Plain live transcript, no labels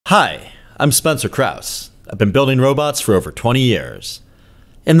Hi, I'm Spencer Krause. I've been building robots for over 20 years.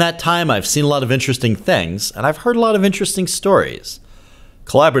 In that time, I've seen a lot of interesting things, and I've heard a lot of interesting stories.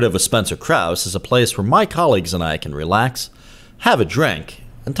 Collaborative with Spencer Krause is a place where my colleagues and I can relax, have a drink,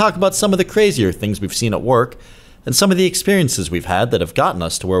 and talk about some of the crazier things we've seen at work and some of the experiences we've had that have gotten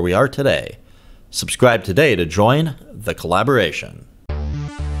us to where we are today. Subscribe today to join the collaboration.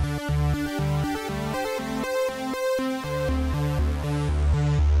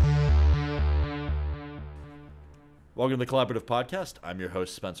 Welcome to the Collaborative Podcast. I'm your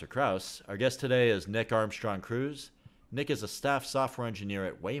host, Spencer Krause. Our guest today is Nick Armstrong-Crews. Nick is a staff software engineer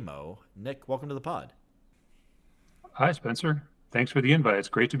at Waymo. Nick, welcome to the pod. Hi, Spencer. Thanks for the invite. It's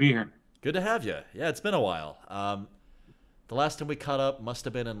great to be here. Good to have you. Yeah, it's been a while. The last time we caught up must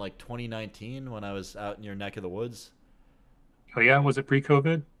have been in like 2019 when I was out in your neck of the woods. Oh, yeah? Was it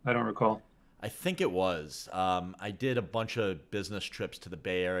pre-COVID? I don't recall. I think it was. I did a bunch of business trips to the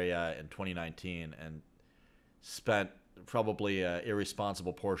Bay Area in 2019 and spent probably an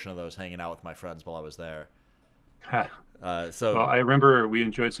irresponsible portion of those hanging out with my friends while I was there. Ha. So Well, I remember we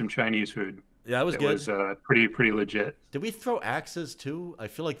enjoyed some Chinese food. yeah, it was good. It was pretty legit. Did we throw axes too? I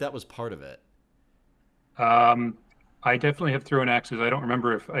feel like that was part of it. I definitely have thrown axes. I don't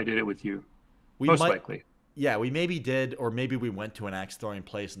remember if I did it with you. Most likely. Yeah, we maybe did, or maybe we went to an axe throwing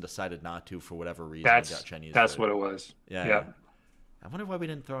place and decided not to for whatever reason. We got Chinese That's food. what it was. Yeah. Yeah. I wonder why we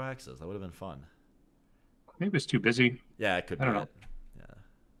didn't throw axes. That would have been fun. Maybe it was too busy. Yeah, it could be I don't know. it. Yeah.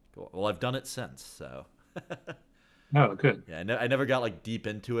 Cool. Well, I've done it since, so. No, good. Yeah, I never got like deep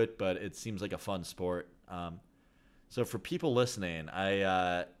into it, but it seems like a fun sport. So for people listening,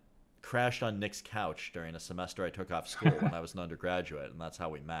 I crashed on Nick's couch during a semester I took off school when I was an undergraduate, and that's how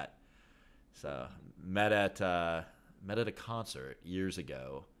we met. So met at a concert years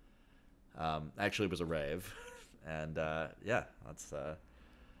ago. Actually, it was a rave, and yeah, that's.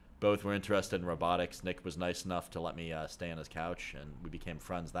 Both were interested in robotics. Nick was nice enough to let me stay on his couch, and we became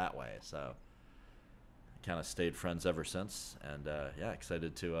friends that way. So, kind of stayed friends ever since, and yeah,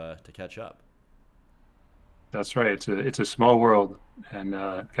 excited to catch up. That's right. It's a small world, and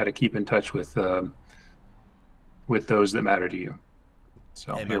got to keep in touch with those that matter to you.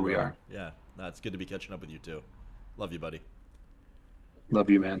 So Hey, here we are. Yeah, no, it's good to be catching up with you too. Love you, buddy. Love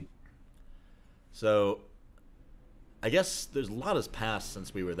you, man. So, I guess there's a lot has passed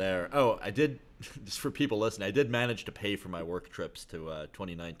since we were there. Oh, I did, just for people listening, I did manage to pay for my work trips to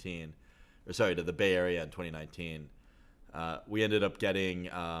 2019, or sorry, to the Bay Area in 2019. We ended up getting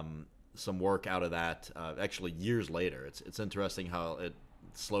some work out of that actually years later. It's interesting how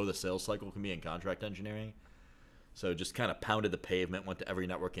slow the sales cycle can be in contract engineering. So just kind of pounded the pavement, went to every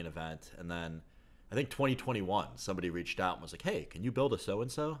networking event, and then I think 2021, somebody reached out and was like, "Hey, can you build a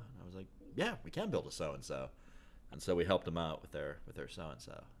so-and-so?" And I was like, "Yeah, we can build a so-and-so." And so we helped them out with their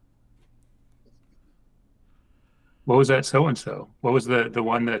so-and-so. What was that so-and-so? What was the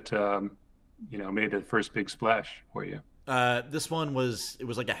one that made the first big splash for you? This one was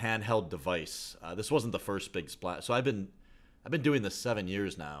like a handheld device. This wasn't the first big splash. So I've been doing this 7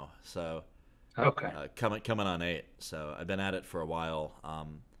 years now. So Okay. Coming on 8. So I've been at it for a while.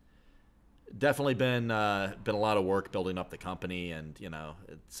 Definitely been a lot of work building up the company, and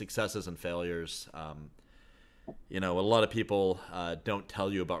successes and failures. A lot of people don't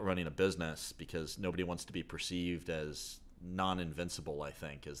tell you about running a business because nobody wants to be perceived as non-invincible. I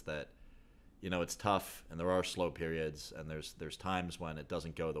think is that it's tough, and there are slow periods, and there's times when it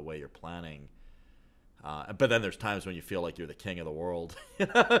doesn't go the way you're planning. But then there's times when you feel like you're the king of the world,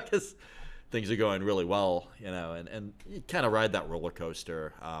 because things are going really well, and you kind of ride that roller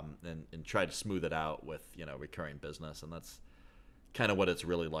coaster and try to smooth it out with recurring business, and that's kind of what it's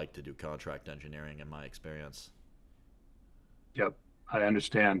really like to do contract engineering in my experience. Yep, I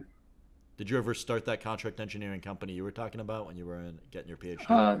understand. Did you ever start that contract engineering company you were talking about when you were getting your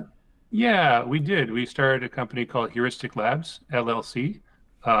PhD? Yeah, we did. We started a company called Heuristic Labs, LLC,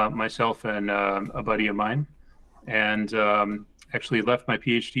 myself and a buddy of mine, and actually left my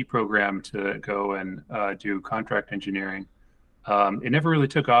PhD program to go and do contract engineering. It never really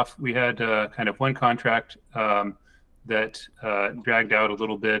took off. We had kind of one contract that dragged out a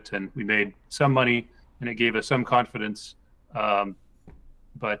little bit, and we made some money, and it gave us some confidence.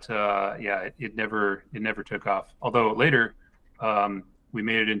 But yeah, it never took off. Although later we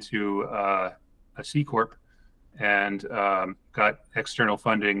made it into a C corp and got external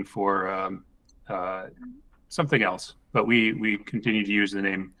funding for something else. But we continued to use the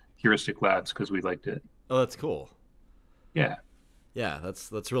name Heuristic Labs because we liked it. Oh, that's cool. Yeah. Yeah,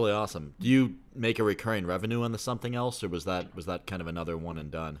 that's really awesome. Do you make a recurring revenue on the something else, or was that kind of another one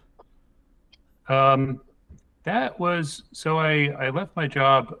and done? That was so I left my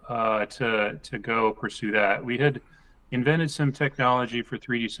job to go pursue that. We had invented some technology for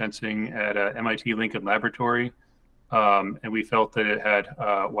 3D sensing at MIT Lincoln Laboratory, and we felt that it had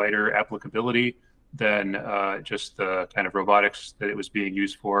wider applicability than just the kind of robotics that it was being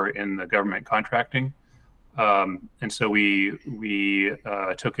used for in the government contracting. And so we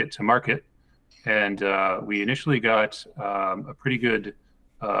took it to market, and we initially got a pretty good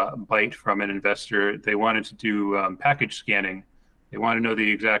bite from an investor. They wanted to do package scanning. They want to know the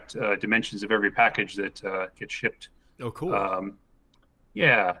exact dimensions of every package that gets shipped. Oh, cool. Um,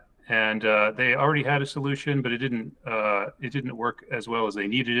 yeah, and they already had a solution, but it didn't work as well as they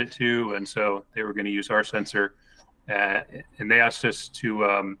needed it to, and so they were going to use our sensor, uh, and they asked us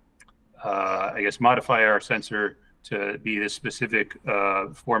to, I guess, modify our sensor to be this specific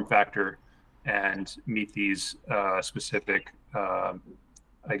form factor and meet these specific,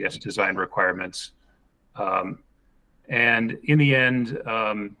 I guess, design requirements. Um, and in the end,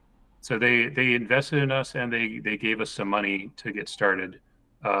 so they invested in us and they gave us some money to get started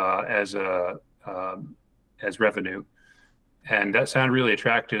as a as revenue, and that sounded really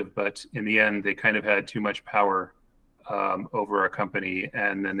attractive. But in the end, they kind of had too much power over our company,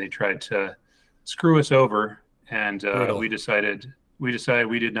 and then they tried to screw us over. And Brutal. we decided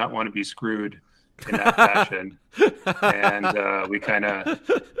we did not want to be screwed in that fashion, and we kind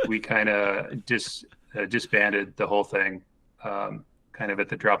of disbanded the whole thing, kind of at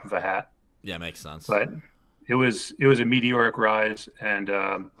the drop of a hat. Yeah, makes sense. But it was a meteoric rise, and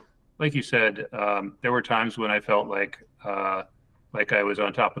like you said, there were times when I felt like I was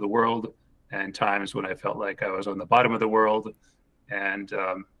on top of the world, and times when I felt like I was on the bottom of the world. And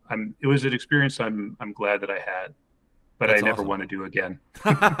it was an experience I'm glad that I had, but I That's never awesome. want to do again.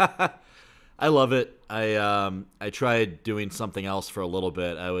 I love it. I tried doing something else for a little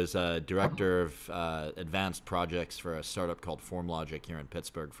bit. I was a director of advanced projects for a startup called FormLogic here in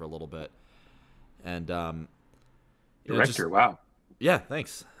Pittsburgh for a little bit, and just Director, wow. yeah,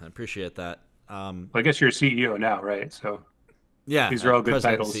 thanks. I appreciate that. Well, I guess you're a CEO now, right? So Yeah, these are all good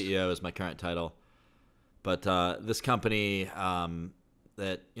president and titles. CEO is my current title, but this company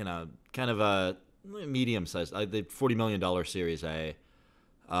that kind of a medium sized, the $40 million Series A.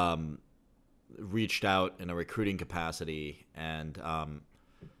 Um, Reached out in a recruiting capacity, and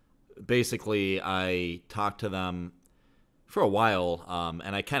basically I talked to them for a while,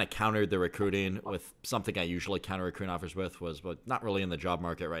 and I kind of countered the recruiting with something I usually counter recruiting offers with was, but not really in the job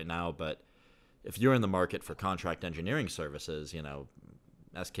market right now, but if you're in the market for contract engineering services,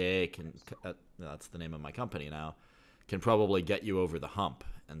 SKA can, that's the name of my company now, can probably get you over the hump.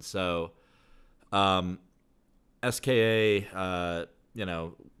 And so um, SKA,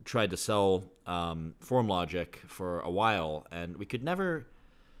 tried to sell FormLogic for a while, and we could never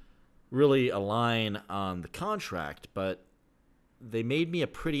really align on the contract, but they made me a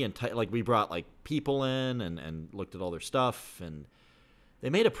pretty like we brought like people in and looked at all their stuff, and they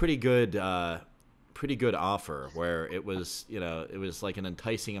made a pretty good offer where it was like an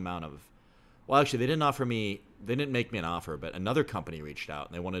enticing amount of, well, actually they didn't make me an offer, but another company reached out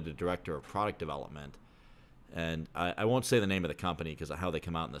and they wanted a director of product development, and I won't say the name of the company because of how they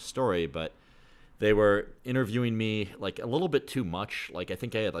come out in the story, but they were interviewing me like a little bit too much. Like I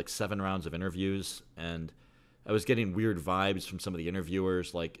think I had like 7 rounds of interviews, and I was getting weird vibes from some of the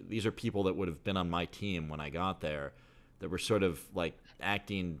interviewers. Like these are people that would have been on my team when I got there, that were sort of like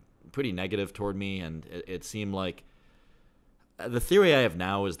acting pretty negative toward me, and it seemed like the theory I have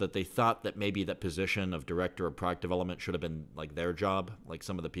now is that they thought that maybe that position of director of product development should have been like their job, like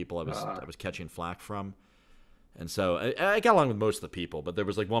some of the people Uh, I was catching flack from. And so I got along with most of the people, but there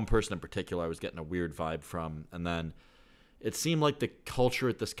was like one person in particular I was getting a weird vibe from. And then it seemed like the culture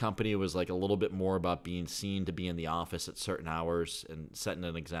at this company was like a little bit more about being seen to be in the office at certain hours and setting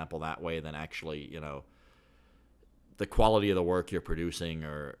an example that way than actually, the quality of the work you're producing,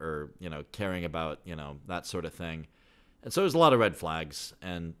 or caring about, that sort of thing. And so there's a lot of red flags.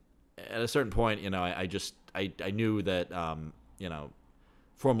 And at a certain point, I knew that,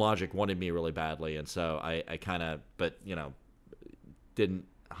 FormLogic wanted me really badly, and so I kind of, but didn't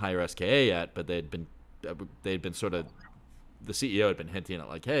hire SKA yet. But they'd been sort of, the CEO had been hinting at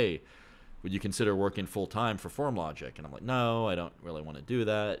like, hey, would you consider working full time for FormLogic? And I'm like, no, I don't really want to do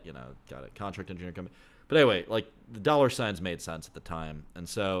that. Got a contract engineering company. But anyway, like the dollar signs made sense at the time, and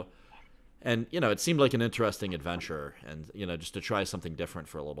so, and it seemed like an interesting adventure, and just to try something different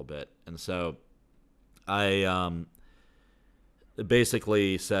for a little bit, and so I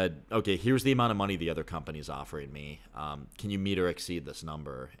basically said, okay, here's the amount of money the other company's offering me. Can you meet or exceed this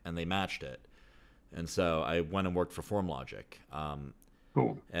number? And they matched it. And so I went and worked for FormLogic.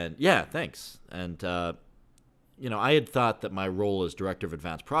 cool. And yeah, thanks. And I had thought that my role as director of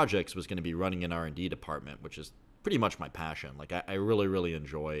advanced projects was going to be running an R&D department, which is pretty much my passion. Like I really, really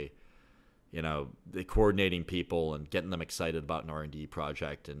enjoy, the coordinating people and getting them excited about an R&D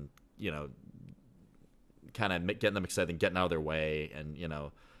project, and, kind of getting them excited and getting out of their way, and,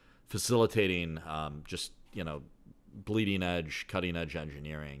 facilitating, just, bleeding edge, cutting edge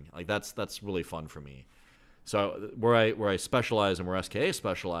engineering. Like that's really fun for me. So where I specialize and where SKA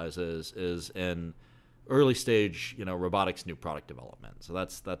specializes is in early stage, robotics new product development. So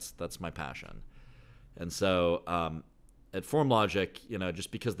that's my passion. And so at FormLogic,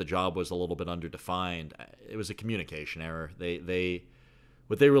 just because the job was a little bit underdefined, it was a communication error. They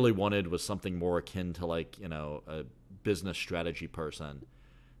what they really wanted was something more akin to like, a business strategy person.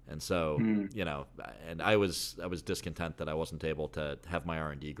 And so, and I was discontent that I wasn't able to have my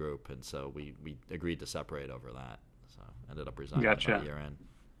R&D group, and so we agreed to separate over that. So ended up resigning Gotcha. about a year in.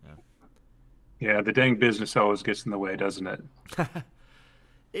 Yeah, the dang business always gets in the way, doesn't it?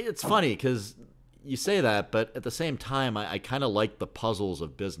 It's funny because you say that, but at the same time, I kind of like the puzzles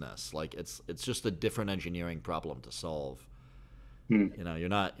of business. Like it's just a different engineering problem to solve. You're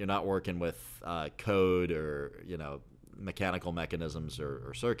not working with code or mechanical mechanisms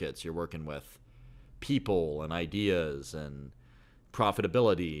or circuits. You're working with people and ideas and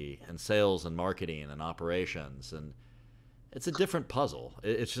profitability and sales and marketing and operations, and it's a different puzzle.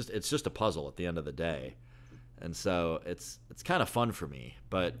 It's just a puzzle at the end of the day. And so it's kind of fun for me.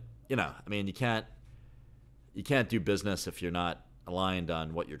 But I mean, you can't do business if you're not aligned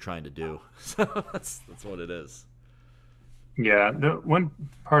on what you're trying to do. So that's what it is. Yeah, the one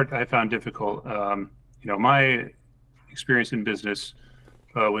part I found difficult, my experience in business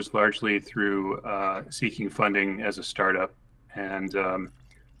was largely through seeking funding as a startup. And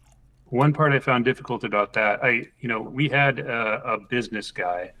one part I found difficult about that, we had a business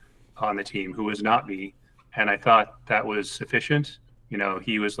guy on the team who was not me, and I thought that was sufficient.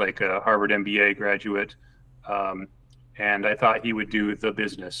 He was like a Harvard MBA graduate, and I thought he would do the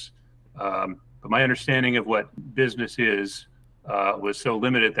business. But my understanding of what business is was so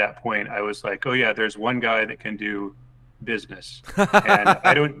limited at that point. I was like, oh yeah, there's one guy that can do business, and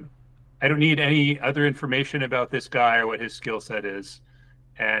I don't need any other information about this guy or what his skill set is.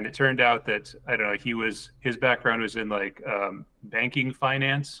 And it turned out that, I don't know, his background was in like banking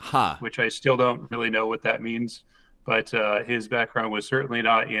finance, which I still don't really know what that means. But his background was certainly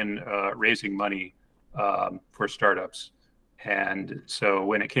not in raising money for startups. And so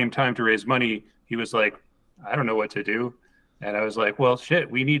when it came time to raise money, he was like, I don't know what to do. And I was like, well, shit,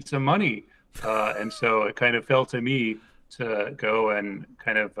 we need some money. And so it kind of fell to me to go and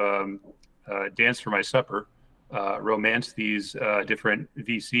kind of dance for my supper, romance these different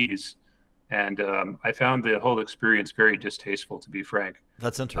VCs. And I found the whole experience very distasteful, to be frank.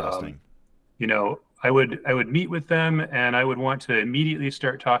 That's interesting. I would meet with them, and I would want to immediately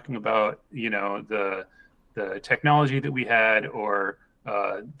start talking about, the technology that we had, or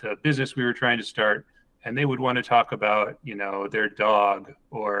the business we were trying to start. And they would want to talk about, their dog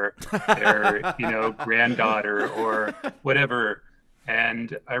or their, granddaughter or whatever.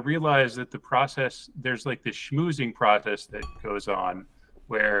 And I realized that the process, there's like this schmoozing process that goes on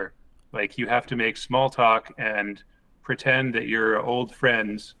where like you have to make small talk and pretend that you're old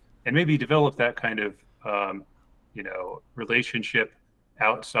friends, and maybe develop that kind of, relationship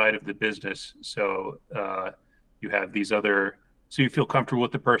outside of the business. So you have these so you feel comfortable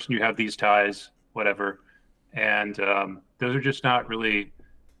with the person, you have these ties, whatever. And those are just not really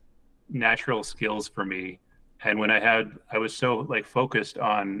natural skills for me. And when I was so like focused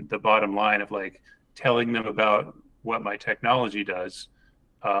on the bottom line of like telling them about what my technology does,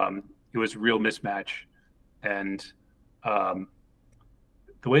 it was a real mismatch. And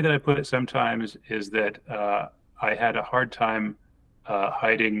the way that I put it sometimes is that I had a hard time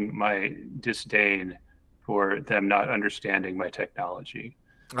hiding my disdain for them not understanding my technology.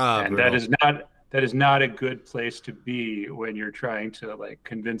 And Brutal. that is not a good place to be when you're trying to like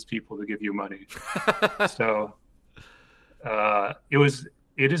convince people to give you money. So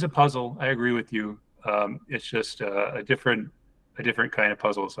it is a puzzle. I agree with you. It's just a different kind of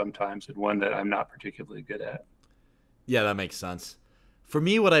puzzle sometimes, and one that I'm not particularly good at. Yeah, that makes sense. For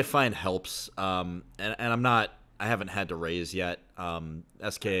me, what I find helps, and I haven't had to raise yet.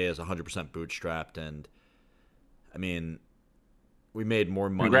 SKA is 100% bootstrapped, and I mean, we made more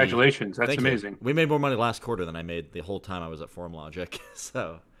money. Congratulations, that's Thank amazing. You. We made more money last quarter than I made the whole time I was at FormLogic.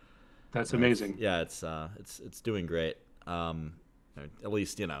 So that's amazing. It's doing great. At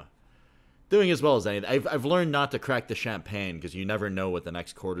least doing as well as anything. I've learned not to crack the champagne because you never know what the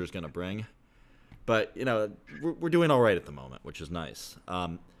next quarter is going to bring. But we're doing all right at the moment, which is nice.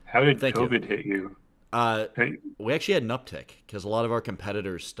 How did COVID hit you? Uh, Hey, we actually had an uptick because a lot of our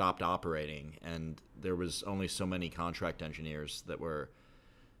competitors stopped operating, and there was only so many contract engineers that were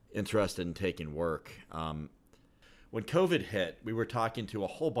interested in taking work. When COVID hit, we were talking to a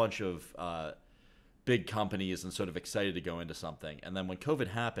whole bunch of big companies and sort of excited to go into something. And then when COVID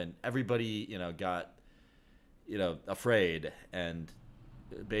happened, everybody, got, afraid and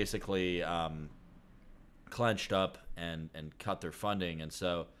basically clenched up and cut their funding. And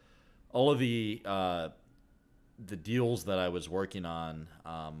so all of the deals that I was working on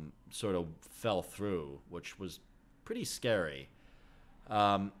sort of fell through, which was pretty scary.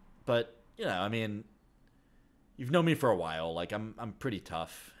 But I mean, you've known me for a while. Like I'm pretty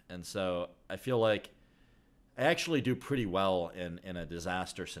tough, and so I feel like I actually do pretty well in a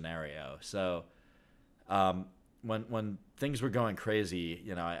disaster scenario. So when things were going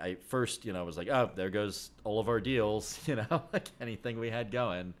crazy, I first was like, oh, there goes all of our deals, like anything we had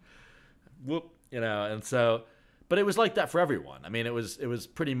going, whoop, and so. But it was like that for everyone. I mean, it was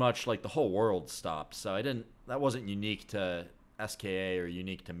pretty much like the whole world stopped. So that wasn't unique to SKA or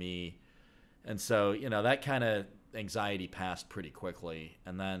unique to me. And so, that kind of anxiety passed pretty quickly.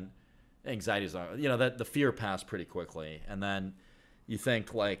 And then anxiety's, that the fear passed pretty quickly. And then you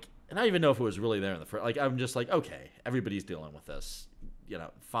think like, and I don't even know if it was really there in the first, like, I'm just like, okay, everybody's dealing with this,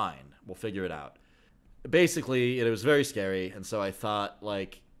 fine, we'll figure it out. Basically, it was very scary. And so I thought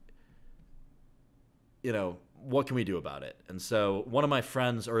like, what can we do about it? And so one of my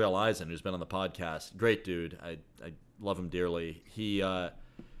friends, Uriel Eisen, who's been on the podcast, great dude, I love him dearly. He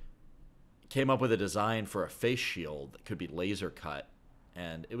came up with a design for a face shield that could be laser cut,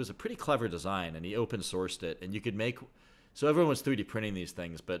 and it was a pretty clever design. And he open sourced it, and you could make. So everyone was 3D printing these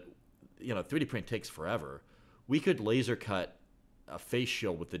things, but 3D print takes forever. We could laser cut a face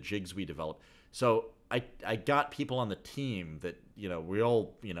shield with the jigs we developed. So I got people on the team that we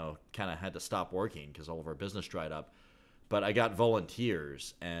all kind of had to stop working because all of our business dried up. But I got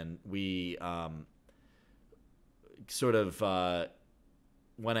volunteers, and we sort of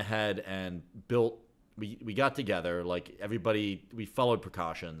went ahead and built. We got together, like everybody. We followed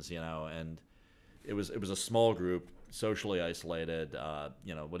precautions, and it was a small group, socially isolated.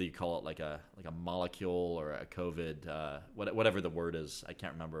 What do you call it? Like a molecule or a COVID, whatever the word is. I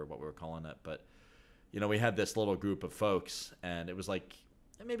can't remember what we were calling it, but we had this little group of folks, and it was like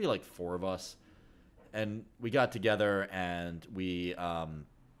maybe like 4 of us, and we got together and we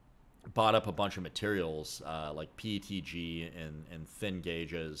bought up a bunch of materials like PETG and thin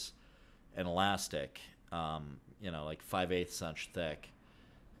gauges and elastic, like 5/8 inch thick,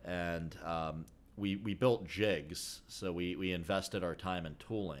 and we built jigs. So we invested our time in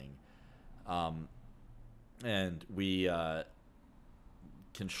tooling, and we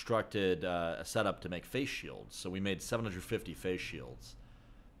constructed a setup to make face shields. So we made 750 face shields.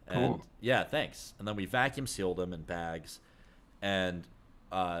 And cool. yeah, thanks. And then we vacuum sealed them in bags, and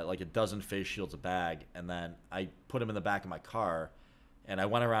like a dozen face shields a bag. And then I put them in the back of my car, and I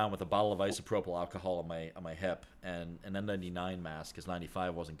went around with a bottle of isopropyl alcohol on my hip and an N99 mask because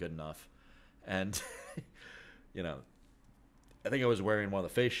 95 wasn't good enough. And I think I was wearing one of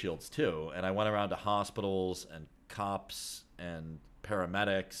the face shields too. And I went around to hospitals and cops and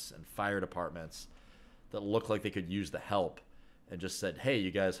paramedics and fire departments that looked like they could use the help, and just said, hey,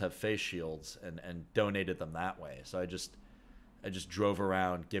 you guys have face shields, and donated them that way. So I just drove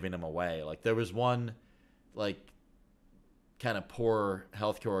around giving them away. Like there was one like kind of poor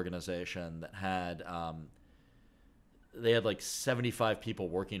healthcare organization that had they had like 75 people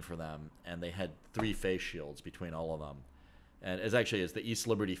working for them, and they had 3 face shields between all of them. And it's the East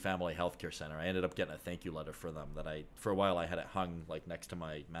Liberty Family Healthcare Center. I ended up getting a thank you letter for them that for a while I had it hung like next to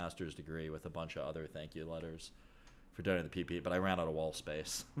my master's degree with a bunch of other thank you letters for donating the PPE, but I ran out of wall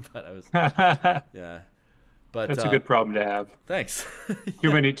space. But I was, That's yeah. But a good problem to have. thanks. Too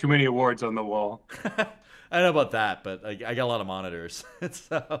Yeah. many awards on the wall. I don't know about that, but I got a lot of monitors.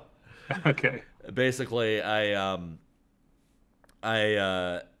 So Okay. basically, I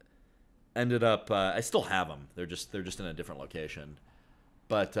ended up. I still have them. They're just in a different location.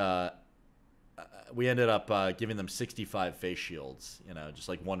 But we ended up giving them 65 face shields. Just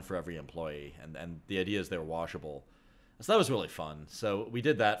like one for every employee, and the idea is they were washable. So that was really fun. So we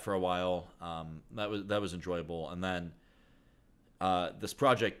did that for a while. That was enjoyable. And then this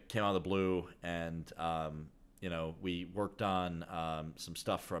project came out of the blue, and we worked on some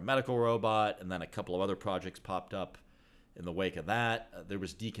stuff for a medical robot, and then a couple of other projects popped up in the wake of that. There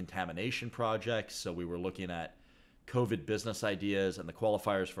was decontamination projects, so we were looking at COVID business ideas and the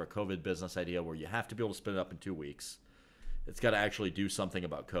qualifiers for a COVID business idea, where you have to be able to spin it up in 2 weeks. It's got to actually do something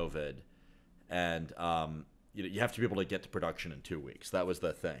about COVID, and you have to be able to get to production in 2 weeks. That was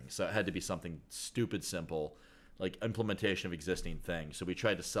the thing. So it had to be something stupid simple, like implementation of existing things. So we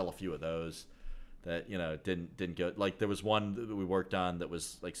tried to sell a few of those that didn't go. Like there was one that we worked on that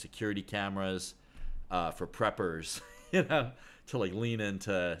was like security cameras for preppers, to like lean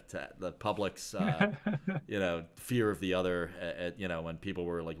into the public's fear of the other when people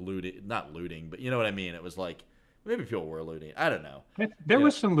were like not looting, but you know what I mean. It was like maybe people were looting. I don't know. There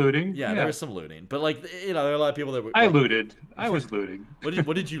was some looting. Yeah, there was some looting, but like there are a lot of people that were. I like, looted. I was looting.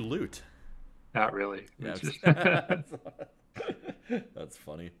 What did you loot? Not really. Yeah, that's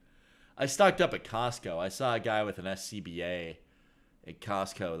funny. I stocked up at Costco. I saw a guy with an SCBA at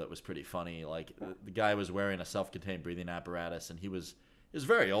Costco that was pretty funny. Like the guy was wearing a self-contained breathing apparatus, and he was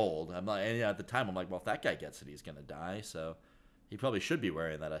very old. I'm like, and at the time I'm like, well, if that guy gets it, he's gonna die. So he probably should be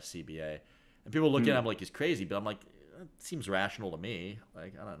wearing that SCBA. And people look at him like he's crazy, but I'm like, it seems rational to me.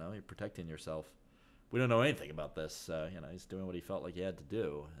 Like I don't know, you're protecting yourself. We don't know anything about this. So he's doing what he felt like he had to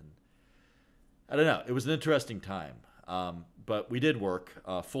do, and I don't know. It was an interesting time. But we did work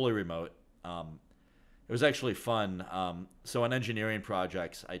fully remote. It was actually fun. So on engineering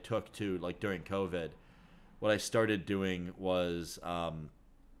projects I took to, like during COVID, what I started doing was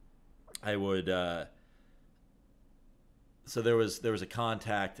I would so there was a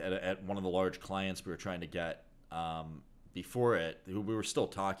contact at one of the large clients we were trying to get before it. We were still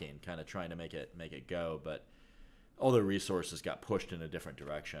talking, kind of trying to make it go, but all the resources got pushed in a different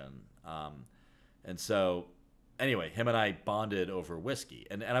direction. And so anyway, him and I bonded over whiskey.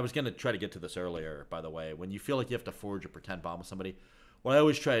 And I was going to try to get to this earlier, by the way. When you feel like you have to forge a pretend bond with somebody, what I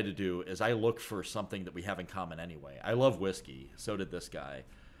always try to do is I look for something that we have in common anyway. I love whiskey. So did this guy.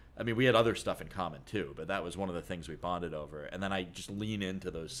 I mean, we had other stuff in common too, but that was one of the things we bonded over. And then I just lean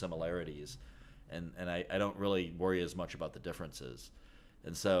into those similarities, and I don't really worry as much about the differences.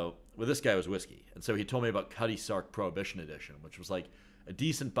 And so with this guy, it was whiskey. And so he told me about Cutty Sark Prohibition Edition, which was like a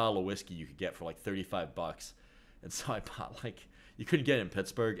decent bottle of whiskey you could get for like $35. And so I bought, like, you couldn't get it in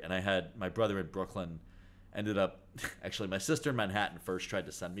Pittsburgh, and I had my brother in Brooklyn ended up, actually my sister in Manhattan first tried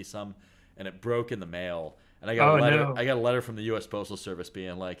to send me some, and it broke in the mail, and I got a letter. No. I got a letter from the U.S. Postal Service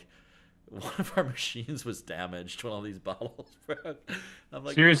being like, one of our machines was damaged when all these bottles broke. I'm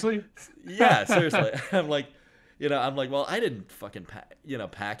like, seriously? Yeah, seriously. I'm like, well, I didn't fucking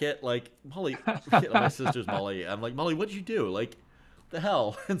pack it. Like, Molly, my sister's Molly. I'm like, Molly, what'd you do? Like, the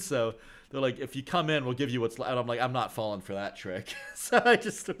hell? And so they're like, if you come in, we'll give you what's left. And I'm like, I'm not falling for that trick. So I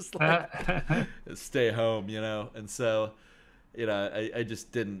just was like, stay home, And so, I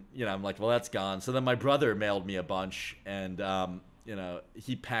just didn't, I'm like, well, that's gone. So then my brother mailed me a bunch, and,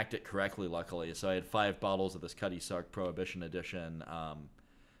 he packed it correctly, luckily. So I had 5 bottles of this Cutty Sark Prohibition Edition,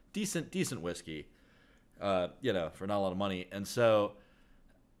 decent whiskey, for not a lot of money. And so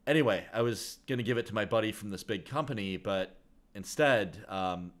anyway, I was going to give it to my buddy from this big company, but instead,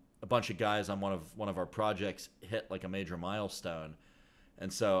 a bunch of guys on one of our projects hit like a major milestone,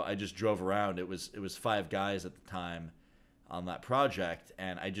 and so I just drove around. It was 5 guys at the time on that project,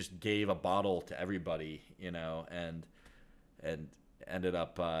 and I just gave a bottle to everybody, and ended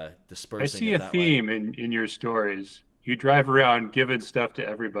up dispersing. I see a theme in your stories. You drive around giving stuff to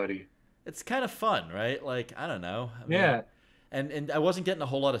everybody. It's kind of fun, right? Like, I don't know. I mean, yeah. And I wasn't getting a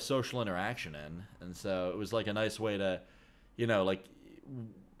whole lot of social interaction in, and so it was like a nice way to, like.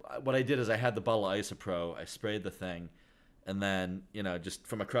 What I did is I had the bottle of Isopro, I sprayed the thing, and then, just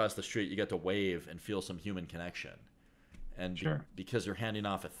from across the street, you get to wave and feel some human connection. And sure. Because you're handing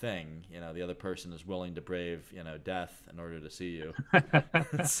off a thing, the other person is willing to brave, death in order to see you.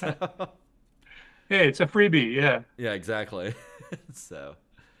 So, hey, it's a freebie, yeah. Yeah, exactly. So,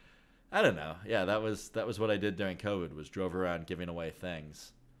 I don't know. Yeah, that was what I did during COVID, was drove around giving away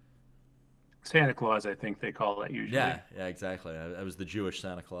things. Santa Claus, I think they call it usually. Yeah, exactly. I was the Jewish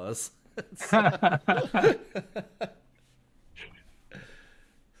Santa Claus. So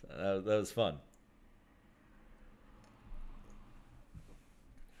that was fun.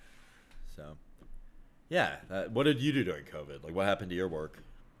 So, yeah. What did you do during COVID? Like, what happened to your work?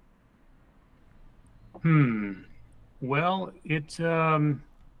 Well,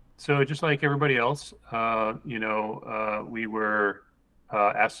 so just like everybody else, we were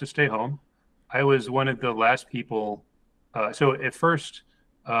asked to stay home. I was one of the last people. So at first,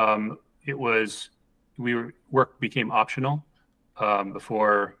 work became optional.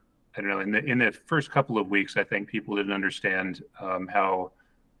 Before, I don't know, in the first couple of weeks, I think people didn't understand how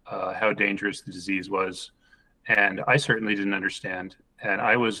dangerous the disease was, and I certainly didn't understand. And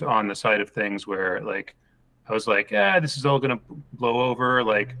I was on the side of things where, like, I was like, this is all going to blow over.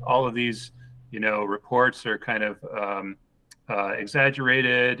 Like, all of these, reports are kind of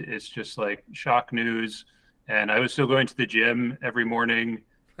exaggerated. It's just like shock news. and I was still going to the gym every morning,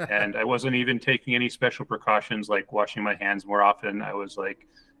 and I wasn't even taking any special precautions like washing my hands more often. I was like,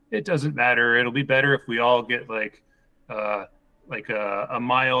 it doesn't matter. It'll be better if we all get uh, like a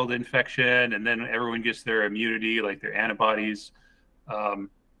mild infection, and then everyone gets their immunity, like their antibodies. Um,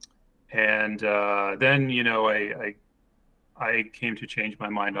 and then, I came to change my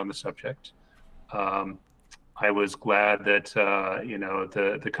mind on the subject. Um, I was glad that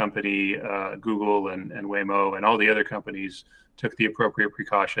the company Google and Waymo and all the other companies took the appropriate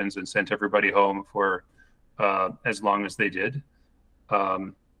precautions and sent everybody home for as long as they did.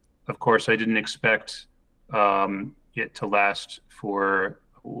 Um, of course, I didn't expect it to last for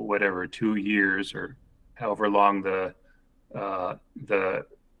whatever 2 years or however long the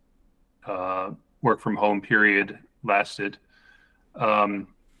work from home period lasted. Um,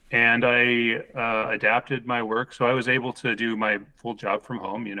 and I adapted my work, so I was able to do my full job from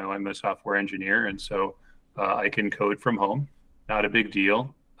home. I'm a software engineer, and so I can code from home. Not a big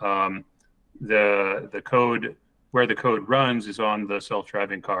deal. The code where the code runs is on the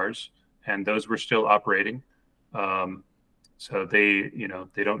self-driving cars, and those were still operating. Um, so they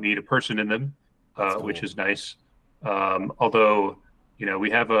don't need a person in them, That's which cool. is nice. Although we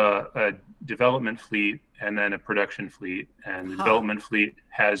have a development fleet and then a production fleet, and the Huh. development fleet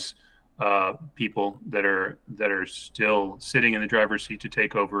has people that are still sitting in the driver's seat to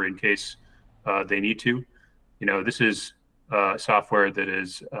take over in case they need to. This is software that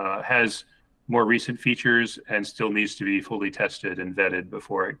has more recent features and still needs to be fully tested and vetted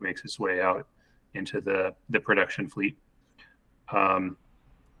before it makes its way out into the production fleet. Um,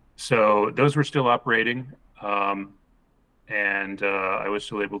 so those were still operating. And I was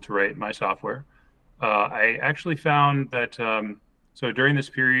still able to write my software. I actually found that so during this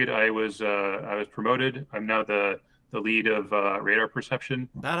period, I was promoted. I'm now the lead of radar perception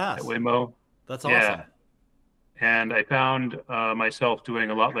at Badass. Waymo. That's Yeah, awesome. and I found myself doing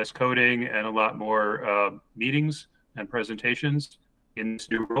a lot less coding and a lot more meetings and presentations in this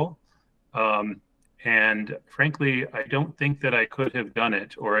new role. Um, and frankly, I don't think that I could have done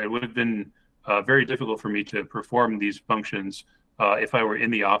it, or it would have been very difficult for me to perform these functions if I were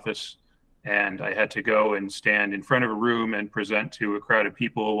in the office and I had to go and stand in front of a room and present to a crowd of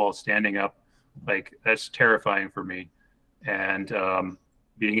people while standing up. Like, that's terrifying for me. And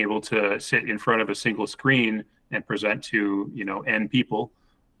being able to sit in front of a single screen and present to, n people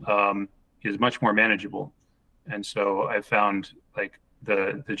um, is much more manageable. And so I found like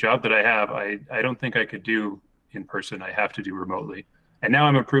the job that I have, I don't think I could do in person. I have to do remotely. And now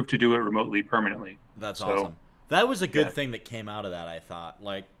I'm approved to do it remotely permanently. That's So awesome. That was a good yeah, thing that came out of that, I thought.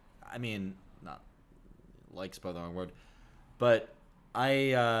 Like, I mean, not like's probably the wrong word, but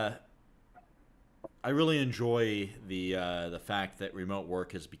I uh, I really enjoy the fact that remote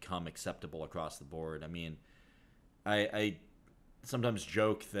work has become acceptable across the board. I mean, I sometimes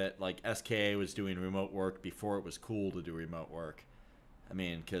joke that like SKA was doing remote work before it was cool to do remote work. I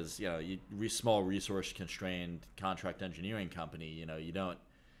mean, because small resource constrained contract engineering company, you don't,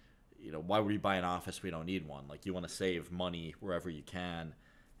 why would we buy an office? We don't need one. Like, you want to save money wherever you can,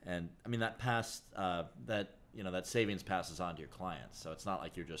 and I mean that savings passes on to your clients. So it's not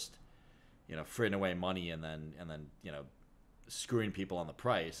like you're just frittering away money and then screwing people on the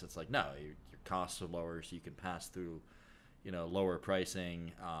price. It's like, no, your costs are lower, so you can pass through lower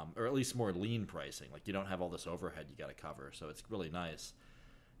pricing, or at least more lean pricing. Like, you don't have all this overhead you got to cover, so it's really nice.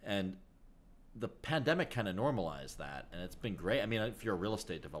 And the pandemic kind of normalized that, and it's been great. I mean, if you're a real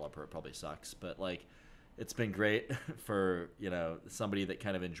estate developer, it probably sucks, but like, it's been great for somebody that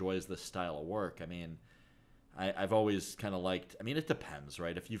kind of enjoys this style of work. I mean, I've always kind of liked. I mean, it depends,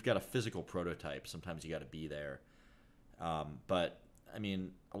 right? If you've got a physical prototype, sometimes you got to be there. But I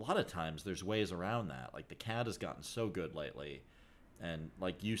mean, a lot of times there's ways around that. Like, the CAD has gotten so good lately, and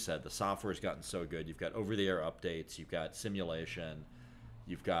like you said, the software's gotten so good. You've got over-the-air updates, you've got simulation,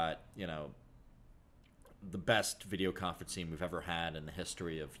 you've got the best video conferencing we've ever had in the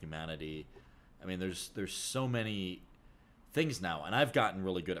history of humanity. I mean, there's so many things now, and I've gotten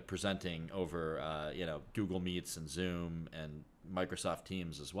really good at presenting over Google Meets and Zoom and Microsoft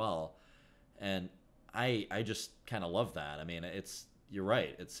Teams as well, and I just kind of love that. I mean, you're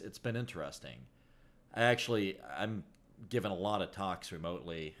right. It's been interesting. I'm given a lot of talks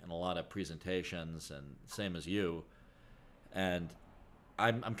remotely and a lot of presentations, and same as you, and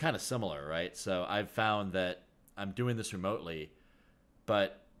I'm kind of similar, right? So I've found that I'm doing this remotely,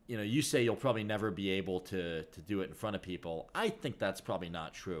 but you say you'll probably never be able to do it in front of people. I think that's probably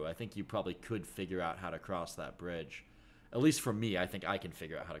not true. I think you probably could figure out how to cross that bridge. At least for me, I think I can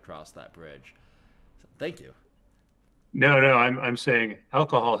figure out how to cross that bridge. So, thank you. no, I'm saying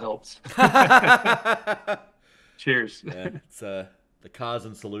alcohol helps. Cheers. Yeah, it's the cause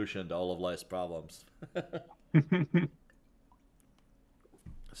and solution to all of life's problems.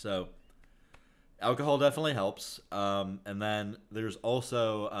 So alcohol definitely helps, and then there's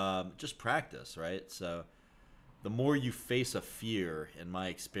also just practice, right? So the more you face a fear, in my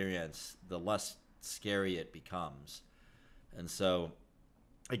experience, the less scary it becomes. And so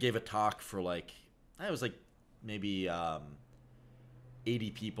I gave a talk for like, I was like maybe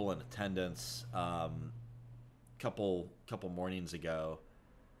 80 people in attendance, couple mornings ago.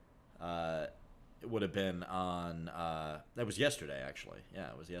 It would have been on that was yesterday, actually. Yeah,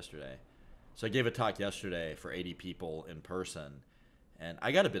 it was yesterday. So I gave a talk yesterday for 80 people in person, and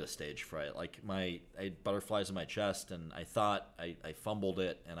I got a bit of stage fright. Like I had butterflies in my chest, and I thought I fumbled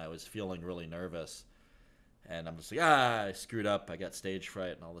it, and I was feeling really nervous. And I'm just like, I screwed up. I got stage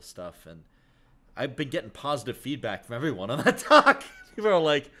fright and all this stuff. And I've been getting positive feedback from everyone on that talk. People are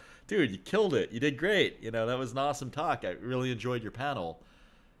like, dude, you killed it. You did great. You know, that was an awesome talk. I really enjoyed your panel.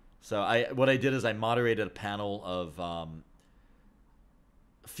 So what I did is I moderated a panel of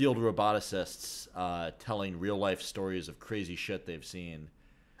field roboticists telling real life stories of crazy shit they've seen.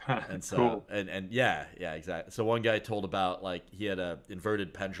 And so Cool. and yeah, exactly. So one guy told about like he had a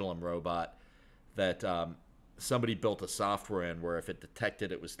inverted pendulum robot that somebody built a software in where if it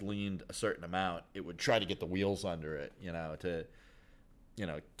detected it was leaned a certain amount, it would try to get the wheels under it, to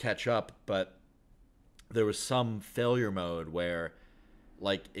catch up. But there was some failure mode where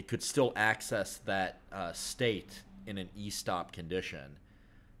like it could still access that state in an e-stop condition.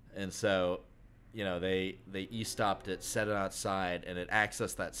 And so they e-stopped it, set it outside, and it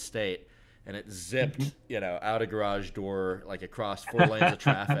accessed that state, and it zipped out a garage door like across 4 lanes of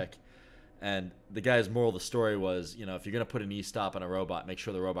traffic. And the guy's moral of the story was, if you're going to put an e-stop on a robot, make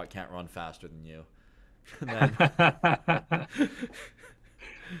sure the robot can't run faster than you. And then,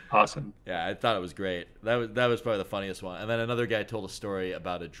 Awesome. yeah, I thought it was great. That was probably the funniest one. And then another guy told a story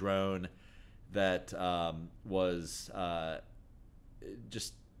about a drone that was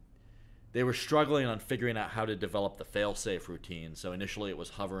just they were struggling on figuring out how to develop the fail-safe routine. So initially it was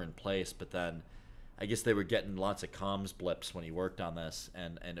hover in place, but then I guess they were getting lots of comms blips when he worked on this,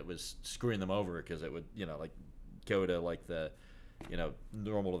 and it was screwing them over because it would like go to like the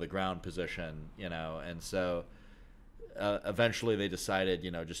normal to the ground position, and so eventually they decided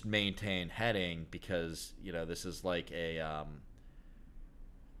just maintain heading because this is like a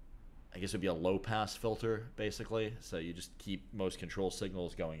I guess it would be a low pass filter basically, so you just keep most control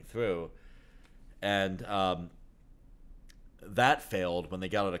signals going through, and that failed when they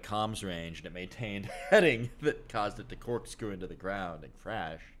got out of comms range, and it maintained heading that caused it to corkscrew into the ground and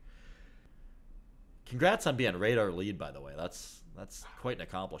crash. Congrats on being radar lead, by the way. That's quite an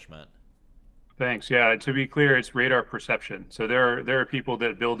accomplishment. Thanks. Yeah, to be clear, it's radar perception. So there are people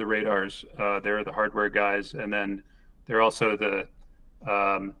that build the radars. They're the hardware guys, and then they're also the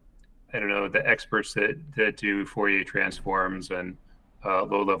I don't know, the experts that do Fourier transforms and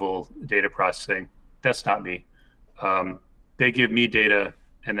low-level data processing. That's not me. They give me data,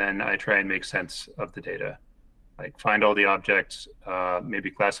 and then I try and make sense of the data, like find all the objects, maybe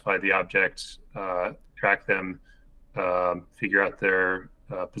classify the objects, track them, figure out their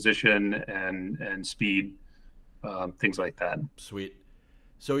position and speed, things like that. Sweet.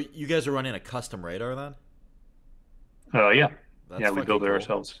 So you guys are running a custom radar then? Yeah, That's yeah, we fucking build it cool.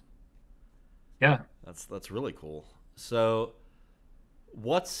 ourselves. Yeah. That's really cool. So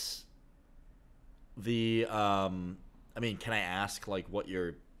what's the I mean, can I ask like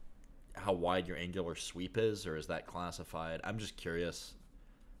how wide your angular sweep is, or is that classified? I'm just curious,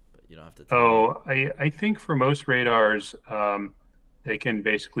 but you don't have to tell me. Oh, I think for most radars, they can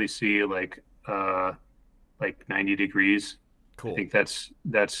basically see like 90 degrees. I Cool. think that's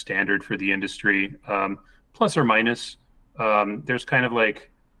standard for the industry. Plus or minus. There's kind of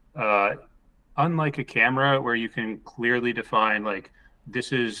like unlike a camera where you can clearly define like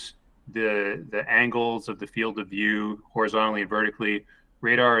this is the angles of the field of view horizontally and vertically.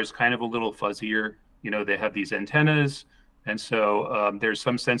 Radar is kind of a little fuzzier. They have these antennas, and so there's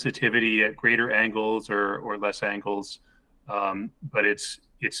some sensitivity at greater angles or less angles, but it's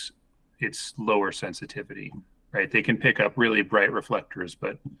lower sensitivity, right? They can pick up really bright reflectors,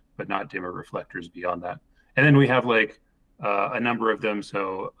 but not dimmer reflectors beyond that. And then we have like a number of them,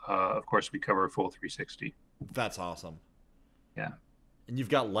 so of course we cover a full 360. That's awesome. Yeah. And you've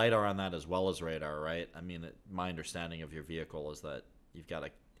got LiDAR on that as well as radar, right? I mean, my understanding of your vehicle is that you've got a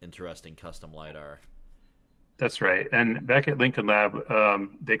interesting custom LiDAR. That's right. And back at Lincoln Lab,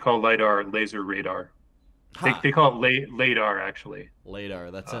 they call LiDAR laser radar. Ha! They call it LADAR, actually.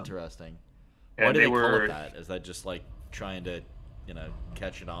 LiDAR. That's Um, interesting. Why and do they they call it were, that? Is that just like trying to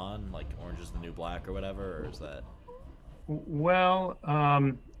catch it on, like Orange is the New Black or whatever, or is that Well,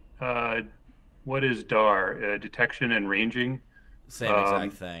 uh, what is DAR? Detection and ranging. same exact Um,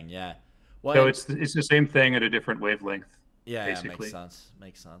 thing? Yeah. Well, so and it's the same thing at a different wavelength, yeah, yeah, makes basically. sense.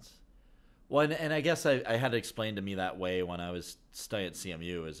 Makes sense. Well, and I guess I had it explained to me that way when I was studying at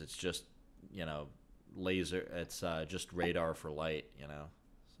CMU. Is it's just you know laser. It's just radar for light.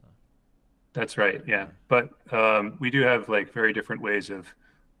 So That's right. Yeah, yeah. but we do have like very different ways of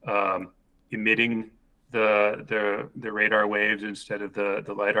um, emitting the radar waves instead of the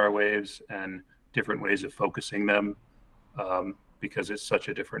lidar waves, and different ways of focusing them because it's such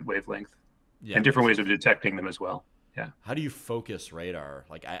a different wavelength, Yeah, and it different makes ways of sense. detecting them as well. Yeah. How do you focus radar?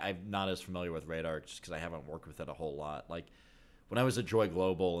 Like I'm not as familiar with radar just because I haven't worked with it a whole lot. Like when I was at Joy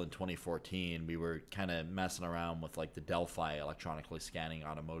Global in 2014, we were kind of messing around with like the Delphi electronically scanning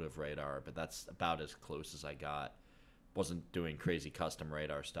automotive radar, but that's about as close as I got. Wasn't doing crazy custom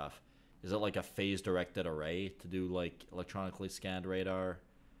radar stuff. Is it like a phase directed array to do like electronically scanned radar?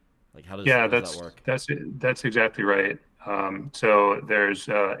 Like Yeah, how does that work? that's exactly right. So there's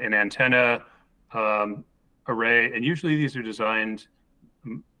an antenna um, array, and usually these are designed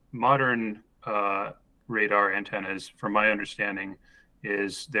modern radar antennas, from my understanding,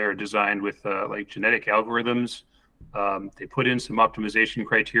 is they're designed with like genetic algorithms. They put in some optimization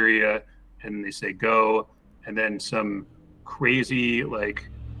criteria, and they say go, and then some crazy like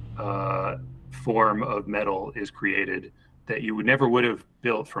uh, form of metal is created that you would never would have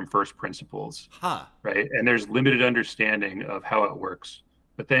built from first principles, Huh. right? And there's limited understanding of how it works.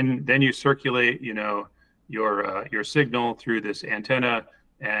 But then you circulate, your signal through this antenna,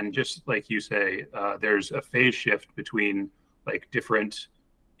 and just like you say, there's a phase shift between like different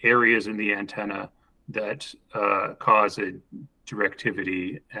areas in the antenna that cause a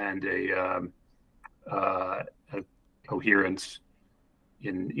directivity and a coherence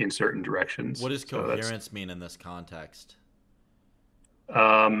in certain What directions. does So that's coherence mean in this context?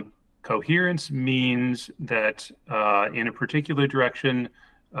 coherence means that in a particular direction,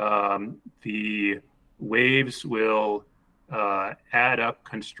 the waves will add up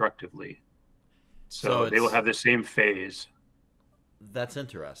constructively. So So they will it's have the same phase. that's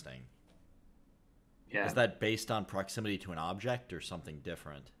interesting. Is Yeah. that based on proximity to an object or something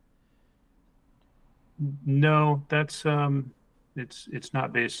different? No, that's it's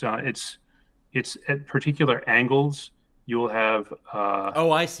not based on it's at particular angles you'll have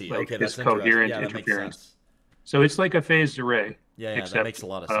Oh, I see. like Okay, this that's interesting. coherent Yeah, that makes interference. sense. So it's like a phased array, Yeah, yeah, that makes except a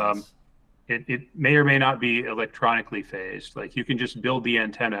lot of sense. it may or may not be electronically phased. Like you can just build the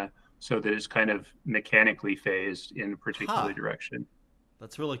antenna so that it's kind of mechanically phased in a Huh. particular direction.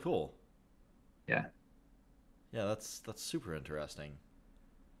 That's really cool. Yeah. Yeah, that's super interesting.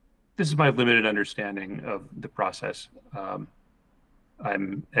 This is my limited understanding of the process.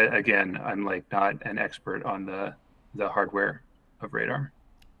 I'm like not an expert on the hardware of radar.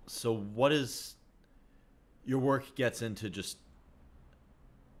 So what is your work gets into just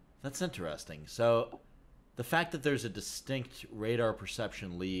that's interesting. So the fact that there's a distinct radar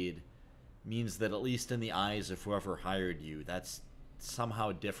perception lead means that at least in the eyes of whoever hired you, that's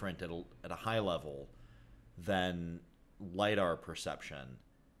somehow different at a high level than lidar perception.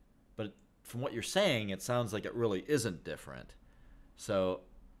 But from what you're saying, it sounds like it really isn't different. So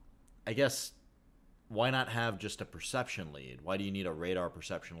I guess why not have just a perception lead? Why do you need a radar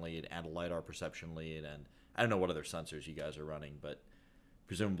perception lead and a lidar perception lead? And I don't know what other sensors you guys are running, but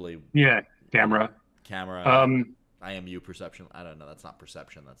presumably, Yeah, you know, camera. camera, Um, IMU perception. I don't know. That's not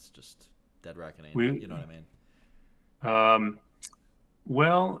perception. That's just dead reckoning. But we you know what I mean. um,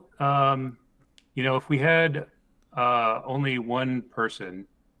 well, if we had only one person,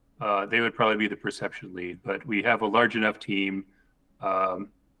 they would probably be the perception lead. But we have a large enough team um,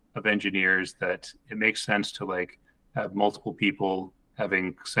 of engineers that it makes sense to like have multiple people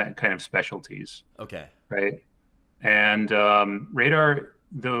having kind of specialties, Okay. right? And radar,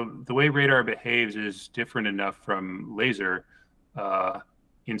 the way radar behaves is different enough from laser, uh,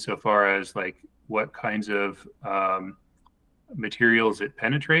 insofar as like what kinds of materials it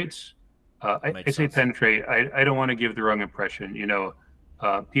penetrates. I Makes say sense. penetrate. I don't want to give the wrong impression.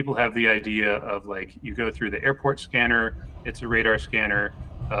 People have the idea of like you go through the airport scanner, it's a radar scanner,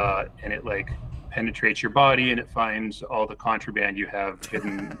 and it like penetrates your body and it finds all the contraband you have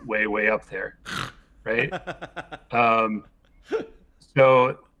hidden way, way up there, right? Um,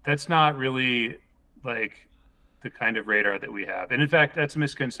 so that's not really like the kind of radar that we have. And in fact, that's a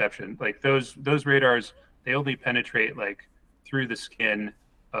misconception. Like those radars, they only penetrate like through the skin,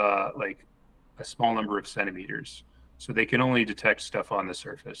 like a small number of centimeters. So they can only detect stuff on the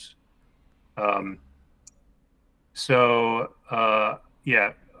surface. Um, So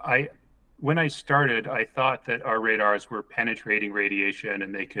yeah, I when I started, I thought that our radars were penetrating radiation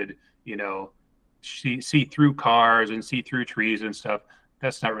and they could, you know, see through cars and see through trees and stuff.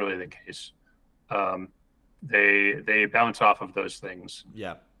 That's not really the case. Um, they bounce off of those things,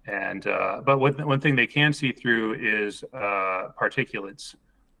 Yeah. and but one thing they can see through is particulates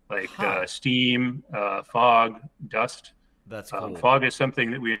like Huh. steam, fog, dust. That's cool. Fog is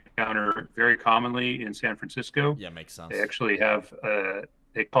something that we encounter very commonly in San Francisco. Yeah, makes They sense. actually have,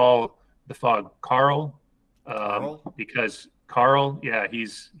 they call the fog Carl, Carl? because Carl, yeah,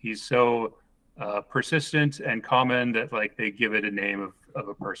 he's so persistent and common that like they give it a name of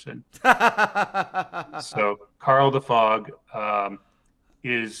a person. So Carl the fog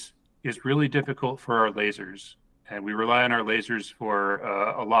is is really difficult for our lasers, and we rely on our lasers for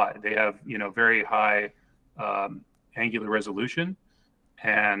a lot. They have, you know, very high angular resolution,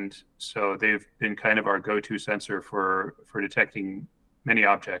 and so they've been kind of our go-to sensor for detecting many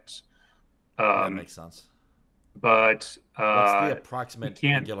objects. Yeah, that Um, makes sense. but What's the we approximate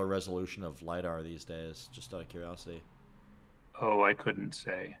can't. angular resolution of LiDAR these days? Just out of curiosity. Oh, I couldn't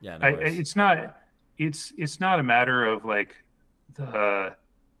say. Yeah, no worries. It's not. It's not a matter of like the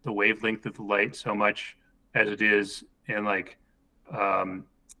the wavelength of the light so much as it is in like um,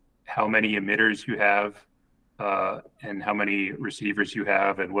 how many emitters you have and how many receivers you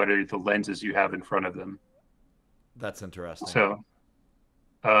have and what are the lenses you have in front of them. That's interesting. So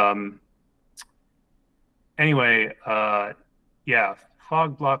um, anyway, yeah,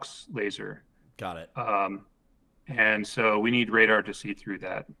 fog blocks laser, Got it. um, and so we need radar to see through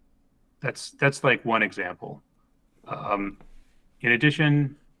that. That's like one example. Um, in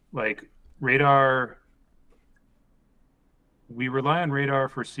addition, like radar, we rely on radar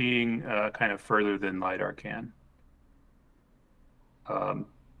for seeing kind of further than lidar can. Um,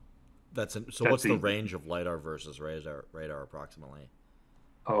 So that's what's the the range of LiDAR versus radar approximately?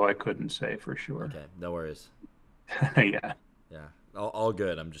 Oh, I couldn't say for sure. Okay, no worries. Yeah. Yeah, all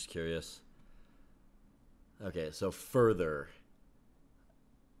good. I'm just curious. Okay, so further.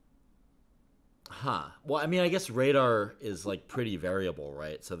 Huh. Well, I mean, I guess radar is like pretty variable,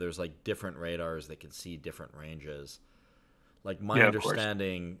 right? So there's like different radars that can see different ranges. Like my Yeah, of course.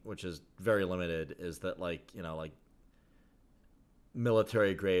 understanding, which is very limited, is that like, like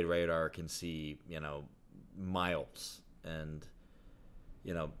military grade radar can see, miles, and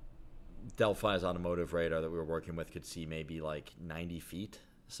you know, Delphi's automotive radar that we were working with could see maybe like 90 feet.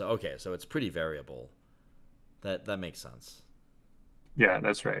 So okay, so it's pretty variable. That makes sense. Yeah,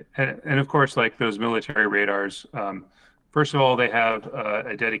 that's right. And of course, like those military radars, first of all, they have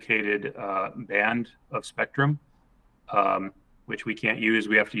a dedicated band of spectrum, which we can't use.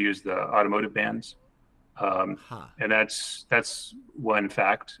 We have to use the automotive bands. Huh. And that's one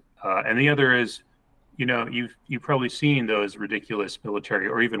fact. And the other is, you know, you've probably seen those ridiculous military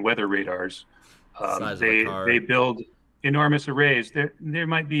or even weather radars. Size of a They car. build enormous arrays. There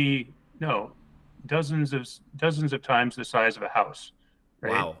might be no dozens of times the size of a house,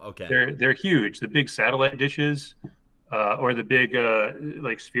 right? Wow. Okay. They're huge. The big satellite dishes or the big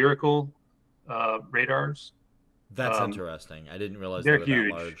like spherical radars. That's Um, interesting. I didn't realize they they're were that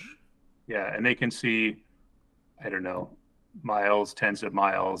huge. large. Yeah, and they can see, I don't know, miles, tens of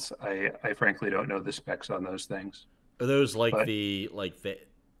miles. I frankly don't know the specs on those things. Are those But like the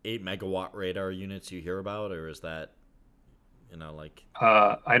 8 megawatt radar units you hear about, or is that like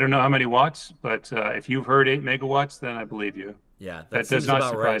I don't know how many watts, but if you've heard 8 megawatts, then I believe you. yeah, that That does seems not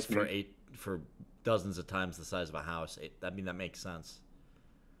about right surprise for me. dozens of times the size of a house. I mean that makes sense.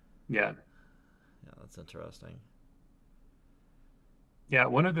 Yeah. Yeah, that's interesting. Yeah.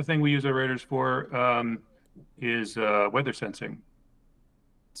 One other thing we use our radars for is weather sensing.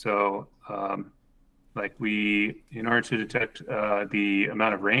 So, like in order to detect the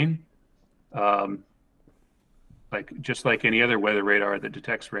amount of rain, um, like just like any other weather radar that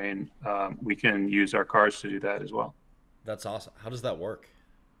detects rain, we can use our cars to do that as well. That's awesome. How does that work?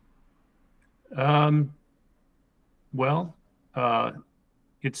 Um, well, uh,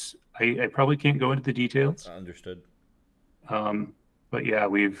 I probably can't go into the details, Understood. um, but yeah,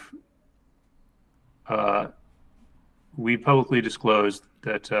 uh, we publicly disclosed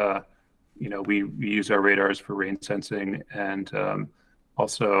that you know we use our radars for rain sensing, and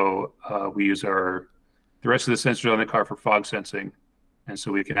also we use our the rest of the sensors on the car for fog sensing, and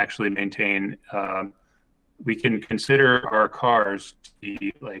so we can actually maintain. We can consider our cars to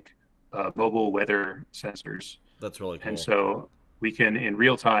be like mobile weather sensors, That's really and cool. so we can in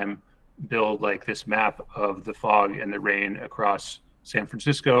real time build like this map of the fog and the rain across San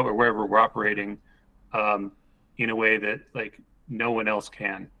Francisco or wherever we're operating, um, in a way that like no one else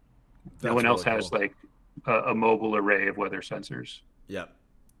can. No one That's else really has cool. like a mobile array of weather sensors. Yeah.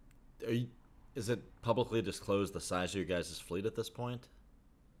 Are you, is it publicly disclosed the size of your guys' fleet at this point?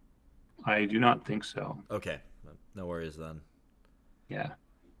 I do not think so. Okay, no worries then. Yeah,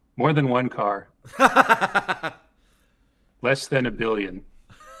 more than one car, less than a billion.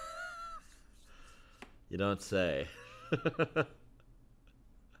 You don't say.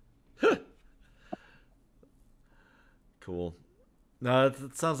 Cool. No,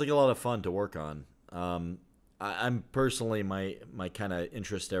 it sounds like a lot of fun to work on. I'm personally my kind of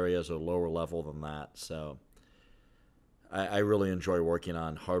interest areas are lower level than that, so I really enjoy working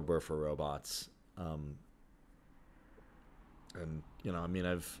on hardware for robots. And I mean,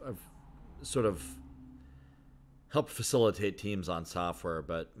 I've sort of helped facilitate teams on software,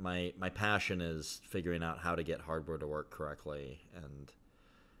 but my passion is figuring out how to get hardware to work correctly. And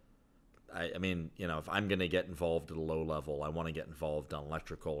I mean, if I'm going to get involved at a low level, I want to get involved on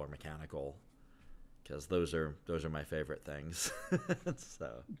electrical or mechanical because those are my favorite things.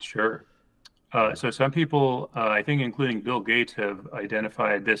 So Sure. yeah. So some people, I think, including Bill Gates, have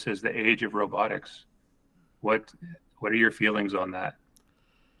identified this as the age of robotics. What what are your feelings on that?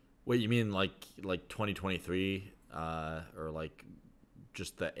 Wait, you mean like 2023, or like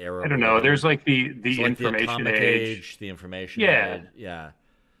just the era I don't we're know. living There's in? like So the like the information atomic age. age, the information Yeah, age, yeah,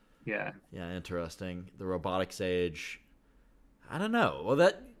 yeah. yeah, interesting. The robotics age. I don't know. Well,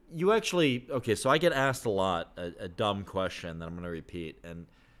 that you actually okay. So I get asked a lot a dumb question that I'm going to repeat, and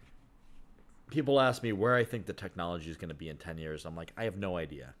people ask me where I think the technology is going to be in 10 years. I'm like, I have no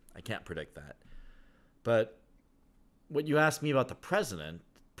idea. I can't predict that. But what you asked me about the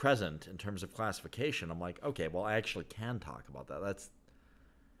present in terms of classification, I'm like, okay, well, I actually can talk about that.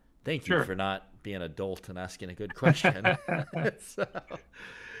 Thank you Sure. for not being an adult and asking a good question. So,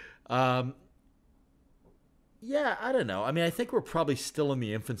 um, yeah, I don't know. I mean, I think we're probably still in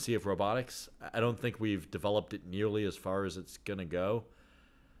the infancy of robotics. I don't think we've developed it nearly as far as it's gonna go.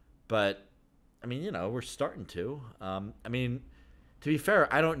 But I mean, we're starting to. I mean, to be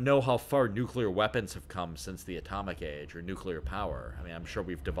fair, I don't know how far nuclear weapons have come since the atomic age or nuclear power. I mean, I'm sure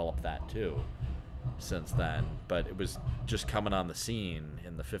we've developed that too since then, but it was just coming on the scene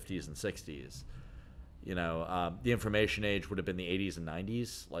in the 50s and 60s. The information age would have been the 80s and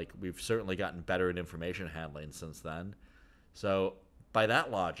 90s. Like, we've certainly gotten better at information handling since then. So, by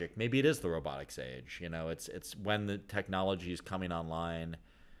that logic, maybe it is the robotics age. It's when the technology is coming online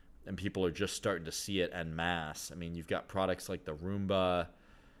and people are just starting to see it en masse. I mean, you've got products like the Roomba,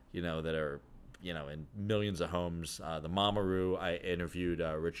 that are, in millions of homes. The Mamaroo, I interviewed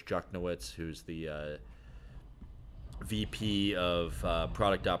Rich Juchnowitz, who's the VP of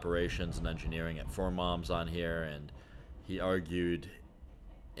product operations and engineering at Four Moms on here, and he argued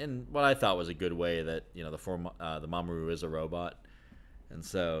in what I thought was a good way that the Mamaroo is a robot, and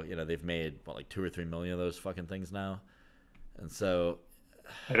so they've made like 2 or 3 million of those fucking things now, and so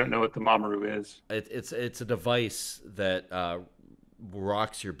I don't know what the Mamaroo is. it's a device that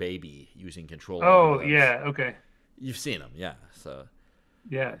rocks your baby using control Oh, algorithms. yeah. Okay. You've seen them, yeah. So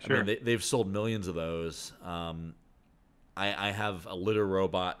Yeah, I mean, sure. they've sold millions of those. I have a litter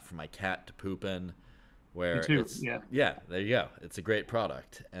robot for my cat to poop in, Me where too. it's Yeah. yeah, there you go. It's a great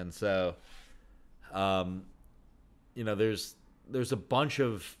product, and so, um, there's a bunch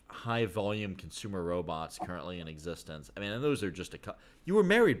of high volume consumer robots currently in existence. I mean, and those are just you were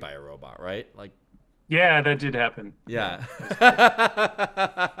married by a robot, right? Like, Yeah, that did happen. Yeah, yeah. that's true.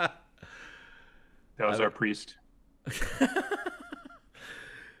 That was I, our priest.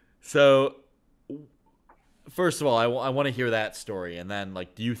 so, first of all, I want to hear that story, and then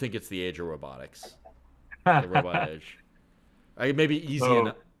like, do you think it's the age of robotics, the robot age? Maybe easy and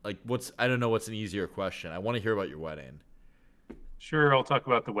So, like I don't know what's an easier question. I want to hear about your wedding. sure, I'll talk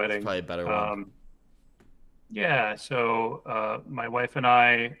about the It's wedding. probably a better one. Um, yeah, so my wife and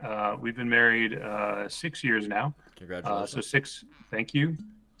I, we've been married 6 years now. So Congratulations. thank you.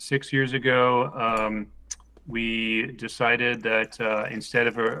 6 years ago, we decided that instead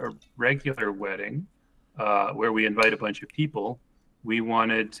of a regular wedding where we invite a bunch of people, we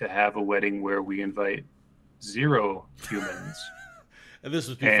wanted to have a wedding where we invite zero humans. And this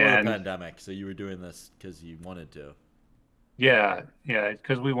was before the And pandemic, so you were doing this because you wanted to. yeah, yeah,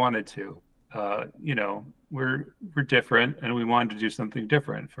 because we wanted to. We're different, and we wanted to do something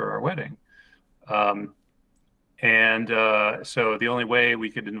different for our wedding. Um, and so the only way we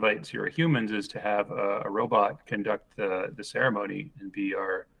could invite zero humans is to have a robot conduct the ceremony and be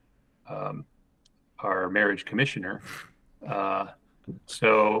um, our marriage commissioner. Uh,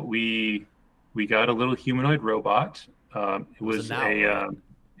 so we got a little humanoid robot. It It was a was now, right?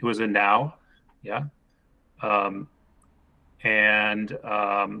 it was a now, yeah. Um, and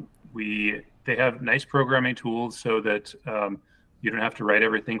they have nice programming tools so that you don't have to write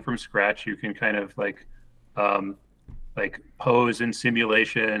everything from scratch. You can kind of um, like pose in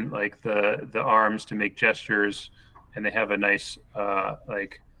simulation, like the arms to make gestures, and they have a nice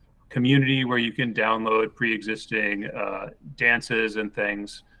like community where you can download pre-existing dances and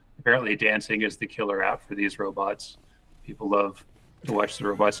things. Apparently, dancing is the killer app for these robots. People love to watch the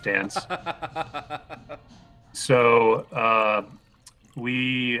robots dance. So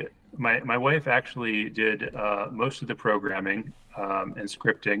we, my wife actually did most of the programming and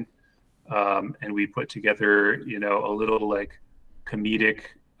scripting, and we put together, a little like comedic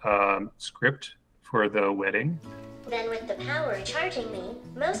script for the wedding. Then with the power charging me,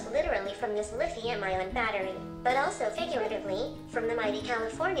 most literally from this lithium-ion battery, but also figuratively from the mighty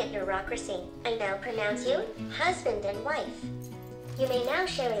California bureaucracy, I now pronounce you husband and wife. You may now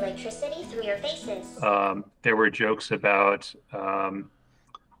share electricity through your faces. There were jokes about,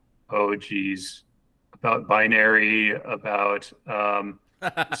 oh geez, about binary, about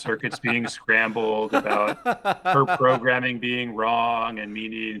circuits being scrambled, about her programming being wrong and me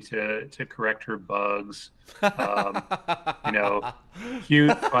needing to correct her bugs.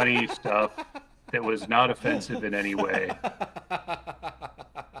 Cute, funny stuff that was not offensive in any way.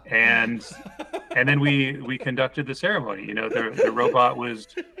 And then we conducted the ceremony. The robot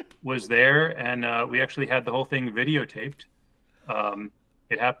was there, and we actually had the whole thing videotaped.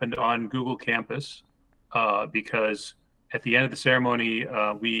 It happened on Google Campus because at the end of the ceremony,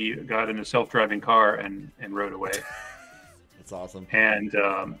 we got in a self-driving car and rode away. That's awesome. And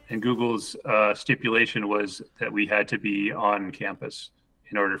Google's stipulation was that we had to be on campus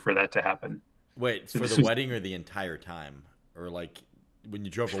in order for that to happen. Wait, so for the wedding or the entire time, or like when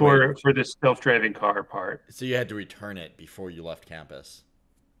you drove away? For the self-driving car part. So you had to return it before you left campus.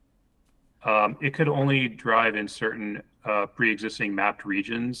 It could only drive in certain pre-existing mapped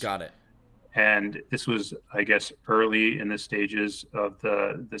regions. Got it. And this was, I guess, early in the stages of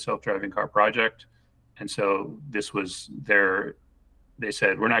the self-driving car project. And so this was they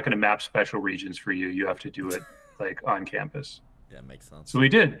said, we're not going to map special regions for you. You have to do it like on campus. Yeah, makes sense. So we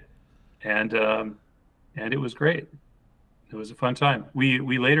did. And it was great. It was a fun time. We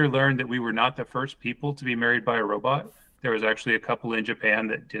later learned that we were not the first people to be married by a robot. There was actually a couple in Japan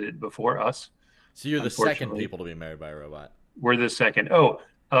that did it before us. So you're the second people to be married by a robot. We're the second. Oh,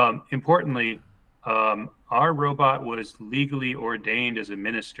 importantly, our robot was legally ordained as a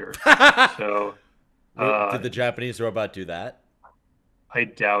minister. So did the Japanese robot do that? I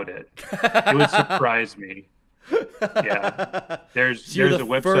doubt it. It would surprise me. Yeah. There's a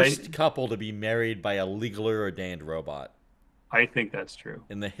website. First couple to be married by a legally ordained robot. I think that's true.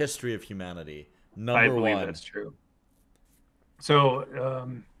 In the history of humanity, I believe that's true.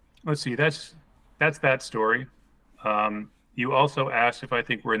 So let's see. That's that story. You also asked if I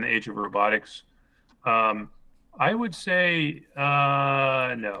think we're in the age of robotics. I would say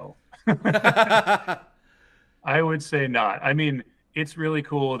no. I would say not. I mean, it's really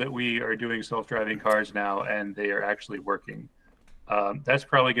cool that we are doing self-driving cars now and they are actually working. That's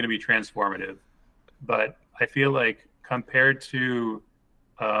probably going to be transformative. But I feel like compared to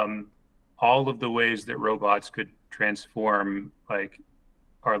all of the ways that robots could transform like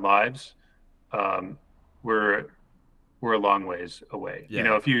our lives, we're a long ways away.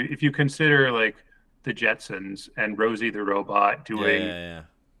 Yeah. If you consider like the Jetsons and Rosie the robot doing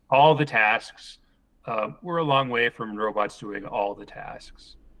all the tasks, we're a long way from robots doing all the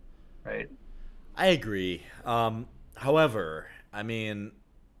tasks, right? I agree. However, I mean,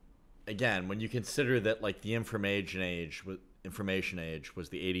 again, when you consider that like the information age was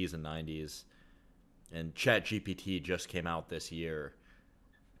the 80s and 90s, and ChatGPT just came out this year.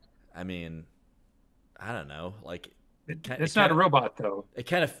 I mean, I don't know, like it's not a robot though. It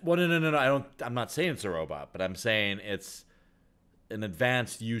kind of no. I'm not saying it's a robot, but I'm saying it's an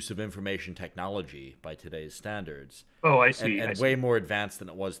advanced use of information technology by today's standards. Oh, I see. And way more advanced than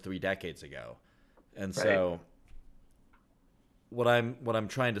it was 3 decades ago. And so what I'm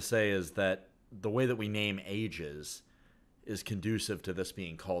trying to say is that the way that we name ages is conducive to this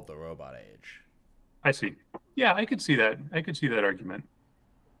being called the robot age. I see. Yeah, I could see that. I could see that argument.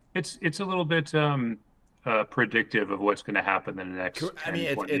 It's a little bit predictive of what's going to happen in the next 20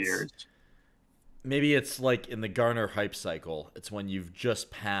 years. Maybe it's like in the Garner hype cycle. It's when you've just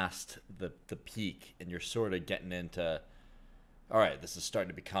passed the peak and you're sort of getting into, all right, this is starting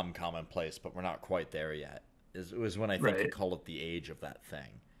to become commonplace, but we're not quite there yet. It was when I think you call it the age of that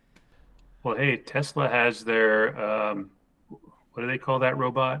thing. Well, hey, Tesla has their, what do they call that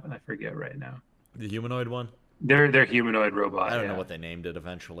robot? I forget right now. The humanoid one? Their humanoid robot. I don't know what they named it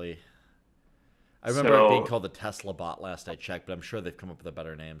eventually. I remember it being So called the Tesla bot last I checked, but I'm sure they've come up with a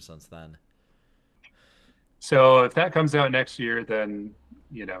better name since then. so if that comes out next year, then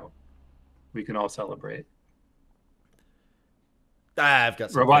you know we can all celebrate. I've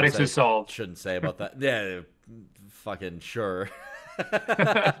got some things Robotics I is solved. shouldn't say about that. Yeah, fucking sure.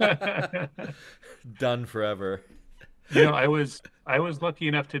 Done forever. I was lucky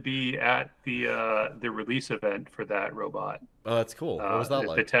enough to be at the release event for that robot. Oh, that's cool. What was that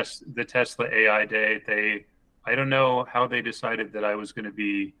like? The Tesla AI Day. I don't know how they decided that I was going to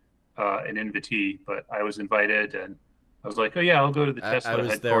be an invitee, but I was invited, and I was like, oh yeah, I'll go to the I Tesla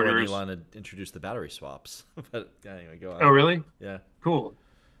was there when headquarters. Elon had introduced the battery swaps. But anyway, go Oh on. really? Yeah. Cool.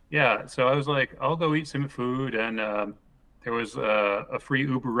 Yeah. So I was like, I'll go eat some food, and there was a free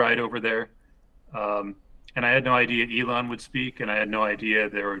Uber ride over there. Um, and I had no idea Elon would speak, and I had no idea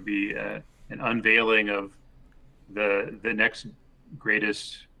there would be an unveiling of the next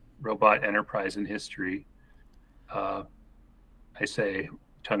greatest robot enterprise in history. Uh, I say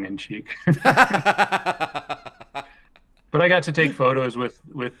tongue in cheek, but I got to take photos with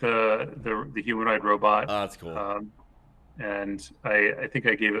the humanoid robot, Oh, that's cool. and I think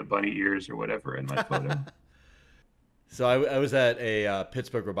I gave it bunny ears or whatever in my photo. So I was at a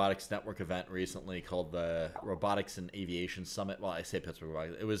Pittsburgh Robotics Network event recently called the Robotics and Aviation Summit. Well, I say Pittsburgh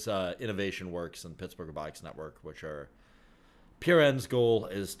Robotics. It was Innovation Works and Pittsburgh Robotics Network, which are PRN's goal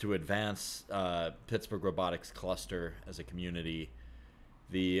is to advance Pittsburgh Robotics Cluster as a community.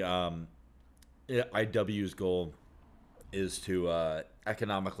 The IW's goal is to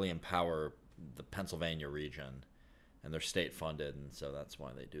economically empower the Pennsylvania region, and they're state funded, and so that's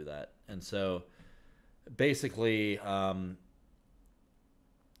why they do that. And so basically, the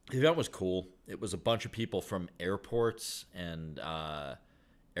event was cool. It was a bunch of people from airports and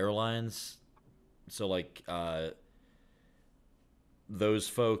airlines. So like those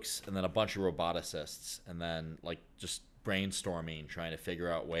folks, and then a bunch of roboticists, and then like just brainstorming, trying to figure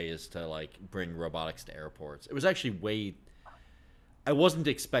out ways to like bring robotics to airports. It was actually way. I wasn't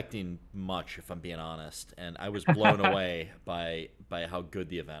expecting much, if I'm being honest, and I was blown away by how good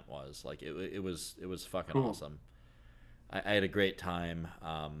the event was. Like it was fucking Cool. awesome. I had a great time.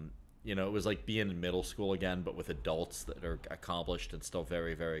 It was like being in middle school again, but with adults that are accomplished and still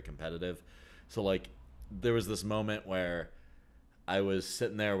very, very competitive. So like there was this moment where I was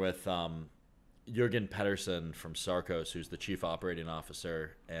sitting there with Jürgen Pedersen from Sarcos, who's the chief operating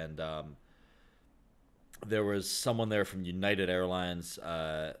officer, and there was someone there from United Airlines.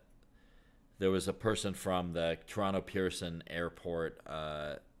 There was a person from the Toronto Pearson Airport,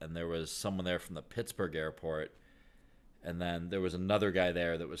 and there was someone there from the Pittsburgh Airport, and then there was another guy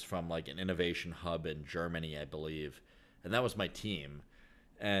there that was from like an innovation hub in Germany, I believe, and that was my team.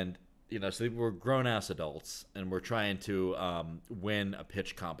 And so we're grown-ass adults, and we're trying to win a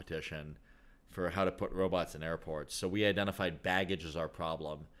pitch competition for how to put robots in airports. So we identified baggage as our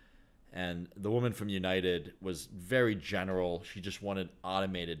problem. And the woman from United was very general. She just wanted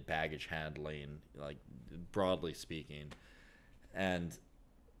automated baggage handling, like broadly speaking. And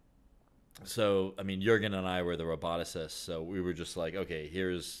so, I mean, Jurgen and I were the roboticists. So we were just like, okay,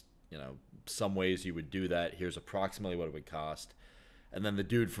 here's, some ways you would do that. Here's approximately what it would cost. And then the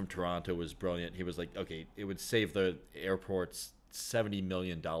dude from Toronto was brilliant. He was like, okay, it would save the airports $70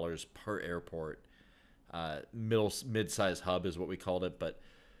 million per airport. Mid-size hub is what we called it, but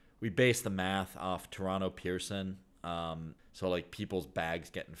we based the math off Toronto Pearson. So like people's bags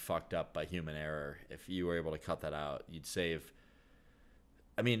getting fucked up by human error. If you were able to cut that out, you'd save.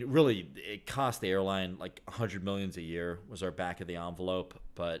 I mean, really, it cost the airline like $100 million a year was our back of the envelope,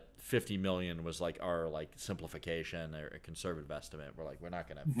 but $50 million was like our like simplification or a conservative estimate. We're like, we're not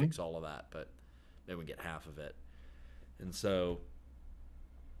going to fix all of that, but maybe we get half of it. And so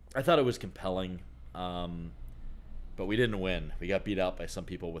I thought it was compelling. But we didn't win. We got beat out by some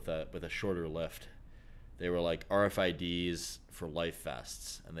people with a shorter lift. They were like RFIDs for life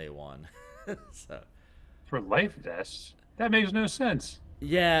vests, and they won. So For life vests? That makes no sense.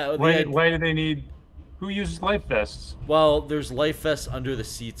 yeah, Why do they need? Who uses life vests? well, there's life vests under the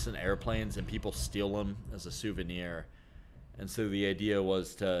seats in airplanes, and people steal them as a souvenir. And so the idea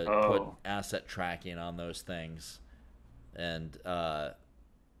was to put Oh, asset tracking on those things, and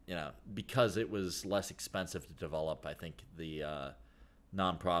because it was less expensive to develop, I think the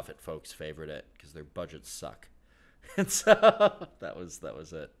nonprofit folks favored it because their budgets suck, and so that was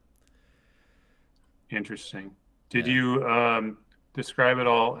it. interesting. Did Yeah. you describe at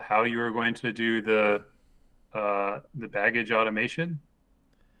all how you were going to do the baggage automation?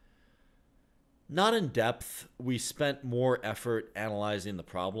 Not in depth. We spent more effort analyzing the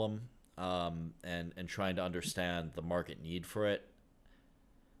problem and trying to understand the market need for it.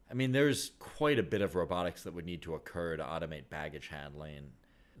 I mean, there's quite a bit of robotics that would need to occur to automate baggage handling.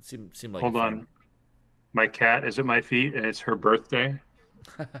 It seemed like a Hold fun. on. My cat is at my feet and it's her birthday.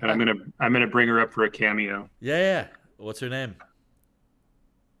 And I'm gonna bring her up for a cameo. Yeah, yeah. What's her name?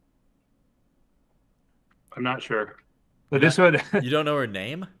 I'm not sure. You're But this not, one, you don't know her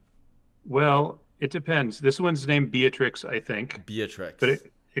name? well, it depends. This one's named Beatrix, I think. But Beatrix.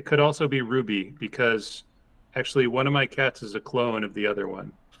 it could also be Ruby because actually one of my cats is a clone of the other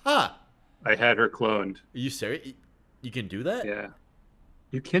one. Huh. I had her cloned. Are you serious? You can do that? Yeah.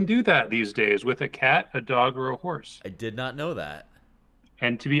 You can do that these days with a cat, a dog, or a horse. I did not know that.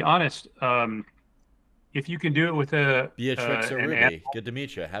 And to be honest, if you can do it with Beatrix or an Ruby. animal, Good to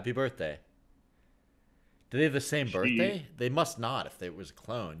meet you. Happy birthday. Do they have the same birthday? They must not. If it was a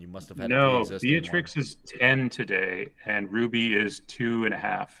clone, you must have had a no, pre-existing Beatrix one. is 10 today, and Ruby is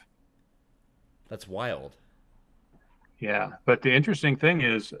 2.5. That's wild. Yeah, but the interesting thing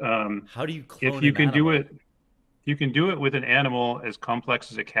is, How do you clone if you an can do animal? it, you can do it with an animal as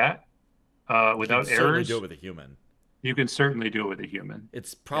complex as a cat, You can without certainly errors. do it with a human. You can certainly do it with a human.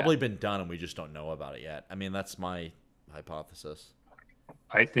 It's probably been done and we just don't know about it yet. I mean, that's my hypothesis.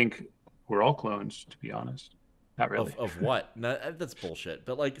 I think we're all clones, to be honest. Not really. Of what? No, that's bullshit.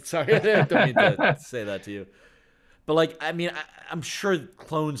 But like, sorry, I don't mean to say that to you. But like, I mean, I'm sure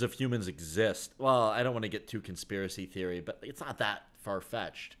clones of humans exist. Well, I don't want to get too conspiracy theory, but it's not that far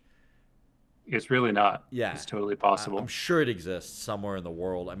fetched. It's really not. Yeah, It's totally possible. I'm sure it exists somewhere in the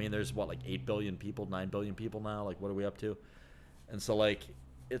world. I mean, there's what, like 8 billion people, 9 billion people now. Like, what are we up to? And so like,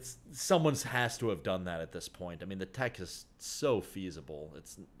 it's someone's has to have done that at this point. I mean, the tech is so feasible.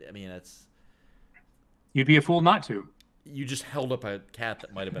 I mean, You'd be a fool not to. you just held up a cat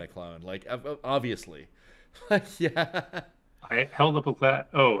that might have been a clone. Like, obviously. Yeah. I held up a cat.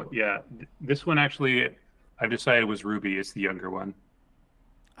 Oh, yeah. This one actually, I've decided was Ruby. It's the younger one.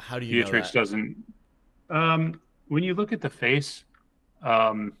 How do you know Beatrix that? doesn't. When you look at the face,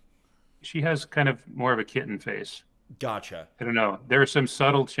 she has kind of more of a kitten face. Gotcha. I don't know. There are some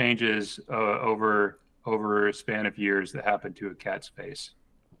subtle changes over a span of years that happen to a cat's face.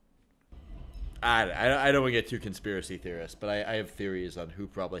 I don't want to get too conspiracy theorist, but I have theories on who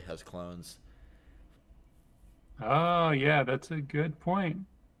probably has clones. Oh, yeah, that's a good point.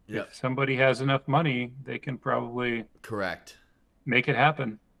 Yep. If somebody has enough money, they can probably Correct. make it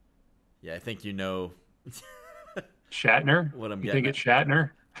happen. Yeah, I think you know Shatner? what I'm You getting think it's Shatner?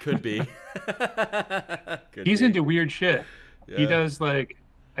 Could be. Could He's be. into weird shit. He Yeah. does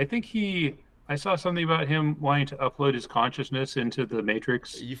I saw something about him wanting to upload his consciousness into the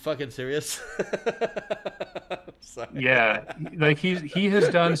Matrix. Are you fucking serious? Sorry. Yeah, like he has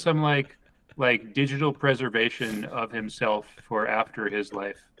done some like digital preservation of himself for after his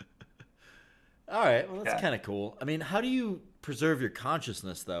life. All right. Well, that's Yeah. kind of cool. I mean, how do you preserve your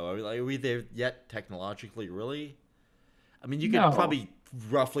consciousness, though? Are we there yet technologically, really? I mean, you could No. probably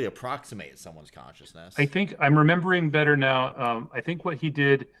roughly approximate someone's consciousness. I think I'm remembering better now. I think what he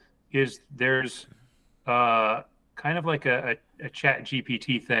did is there's kind of like a chat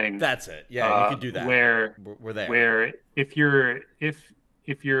GPT thing. That's it. Yeah, you could do that. Where We're there. where if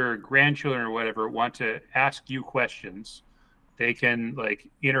your grandchildren or whatever want to ask you questions, they can like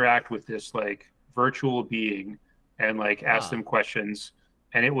interact with this like virtual being and like ask them questions,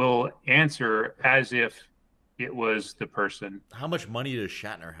 and it will answer as if it was the person. How much money does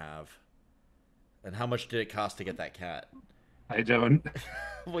Shatner have? And how much did it cost to get that cat? I don't.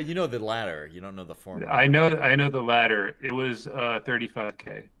 Well, you know the latter. You don't know the former. I know the latter. It was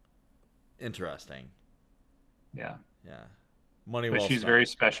 35K. Interesting. Yeah. Yeah. Money But well she's spent. very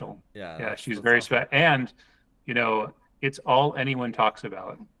special. Yeah. Yeah, she's that's very awesome. special. And, it's all anyone talks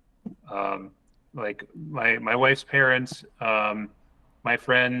about. Like my wife's parents, my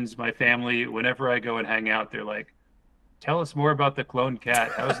friends, my family, whenever I go and hang out, they're like, tell us more about the clone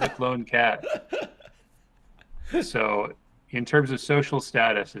cat. How's the clone cat? So in terms of social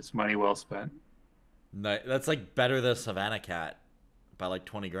status, it's money well spent. That's like better than a Savannah cat by like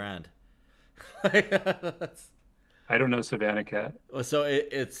 20 grand. That's- I don't know Savannah cat. So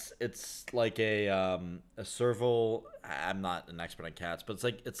it's like a serval. I'm not an expert on cats, but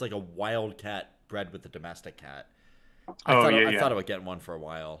it's like a wild cat bred with a domestic cat. I thought about getting one for a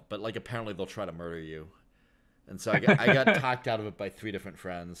while, but like apparently they'll try to murder you, and so I got talked out of it by 3 different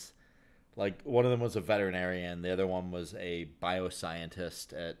friends. Like one of them was a veterinarian, the other one was a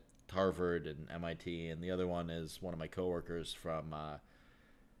bioscientist at Harvard and MIT, and the other one is one of my coworkers from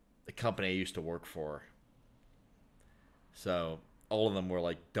the company I used to work for. So all of them were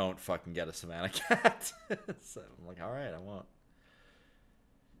like, "Don't fucking get a Savannah cat." So I'm like, "All right, I won't."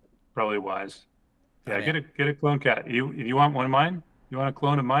 Probably wise. Yeah, I mean- get a clone cat. You want one of mine? You want a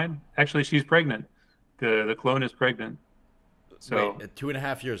clone of mine? Actually, she's pregnant. The clone is pregnant. So Wait, at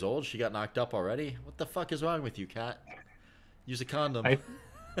 2.5 years old, she got knocked up already? What the fuck is wrong with you, cat? Use a condom. I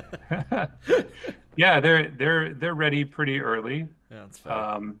yeah, they're ready pretty early. Yeah, that's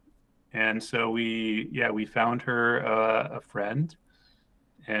fair. And so we found her a friend,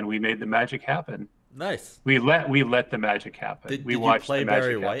 and we made the magic happen. Nice. We let the magic happen. Did we you watched play the magic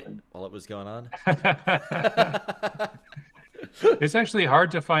Barry White happen. while it was going on? It's actually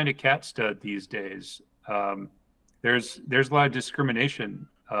hard to find a cat stud these days. There's a lot of discrimination.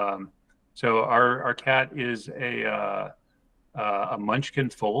 So our cat is a munchkin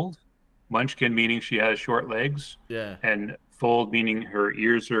fold. Munchkin meaning she has short legs. Yeah. And fold meaning her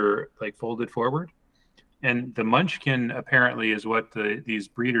ears are like folded forward. And the munchkin apparently is what these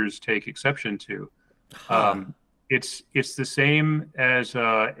breeders take exception to. Huh. It's the same as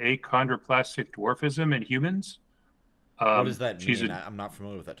achondroplastic dwarfism in humans. What does that mean? I'm I'm not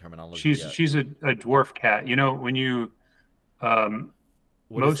familiar with that terminology yet. she's a dwarf cat. You know, when you What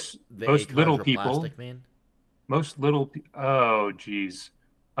does the most little people achondroplastic mean? oh geez,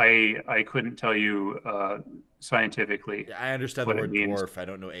 I couldn't tell you scientifically. Yeah, I understand the what it word means. dwarf. I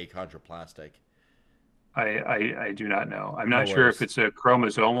don't know achondroplastic. I do not know. I'm No not sure worries. if it's a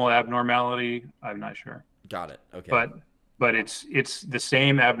chromosomal abnormality. I'm not sure. Got it. Okay. But it's the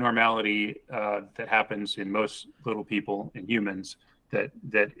same abnormality that happens in most little people and humans that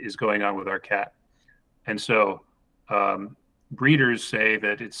is going on with our cat. And so breeders say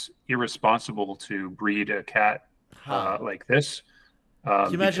that it's irresponsible to breed a cat like this.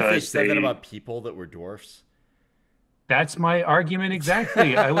 Can you imagine if they because said that about people that were dwarfs? That's my argument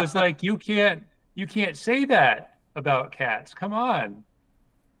exactly. I was like, you can't say that about cats. Come on.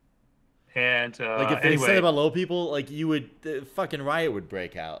 And Like if they anyway, said about low people, like you would, the fucking riot would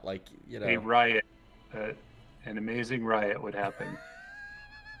break out. Like, you know. a riot, an amazing riot would happen.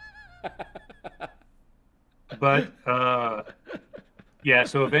 But yeah,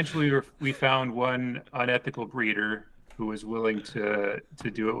 so eventually we found one unethical breeder who was willing to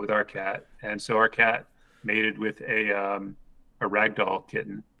do it with our cat, and so our cat mated with a ragdoll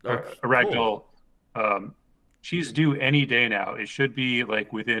kitten, Oh, a ragdoll. She's due any day now. It should be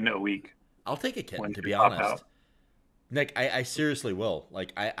like within a week. I'll take a kitten, When to they be pop honest. out. Nick, I seriously will.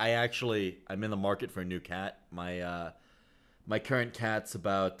 Like, I'm in the market for a new cat. My current cat's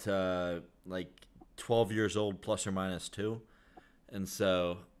about like 12 years old, plus or minus 2, and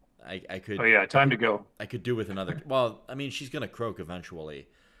so I could. Oh yeah, time to go. I could do with another. Well, I mean, she's gonna croak eventually,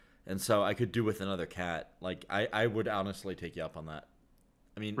 and so I could do with another cat. Like, I would honestly take you up on that.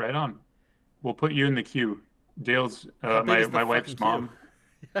 I mean, Right on. We'll put you in the queue. Dale's how big is the my wife's fucking mom.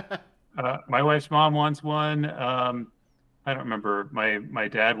 queue? My wife's mom wants one. I don't remember. My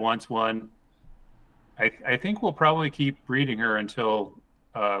dad wants one. I think we'll probably keep breeding her until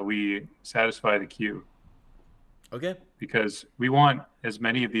we satisfy the queue, Okay. because we want as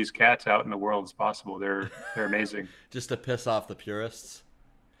many of these cats out in the world as possible. They're amazing. Just to piss off the purists.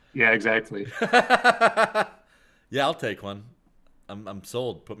 Yeah, exactly. Yeah, I'll take one. I'm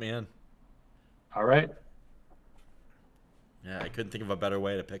sold. Put me in. All right. Yeah, I couldn't think of a better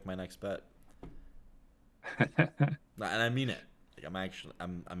way to pick my next bet. And I mean it. Like,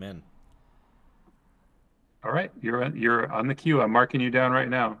 I'm in. All right. You're on the queue. I'm marking you down right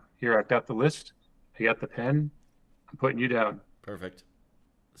now. Here, I've got the list. I got the pen. I'm putting you down. Perfect.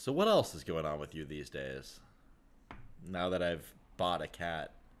 So what else is going on with you these days? Now that I've bought a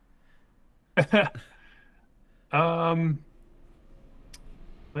cat.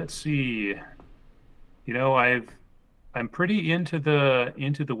 Let's see. You know, I'm pretty into the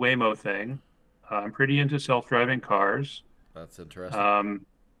Waymo thing. I'm pretty into self-driving cars. That's interesting.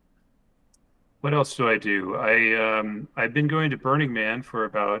 What else do I do? I've been going to Burning Man for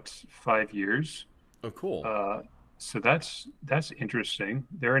about 5 years. Oh, cool. So that's interesting.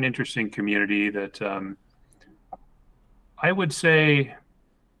 They're an interesting community that I would say,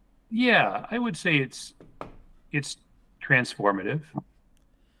 yeah, I would say it's transformative.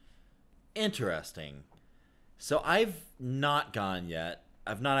 Interesting. So I've not gone yet.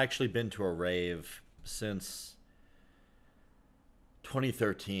 I've not actually been to a rave since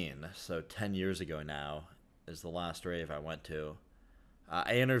 2013. So 10 years ago now is the last rave I went to.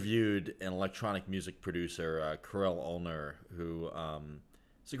 I interviewed an electronic music producer, Karel Ulner, who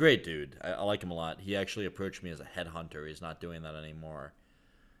is a great dude. I like him a lot. He actually approached me as a headhunter. He's not doing that anymore.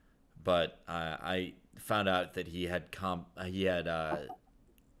 But I found out that he had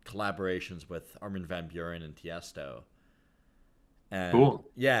collaborations with Armin van Buuren and Tiesto. And Cool.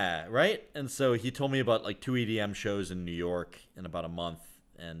 Yeah, right? And so he told me about like 2 EDM shows in New York in about a month,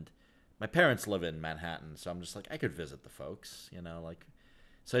 and my parents live in Manhattan, so I'm just like, I could visit the folks, you know, like.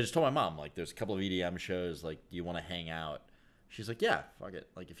 So I just told my mom, like, there's a couple of EDM shows, like, do you want to hang out? She's like, yeah, fuck it.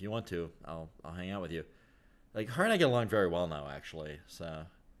 Like, if you want to, I'll hang out with you. Like, her and I get along very well now, actually. So,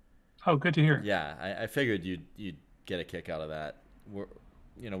 Oh, good to hear. yeah, I figured you'd get a kick out of that.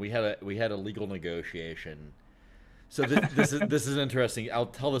 We had a legal negotiation. So this is interesting. I'll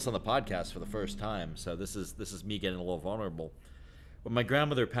tell this on the podcast for the first time. So this is me getting a little vulnerable. When my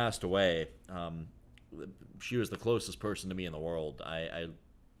grandmother passed away, she was the closest person to me in the world. I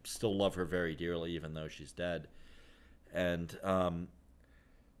still love her very dearly, even though she's dead. And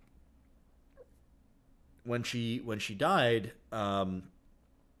when she died, I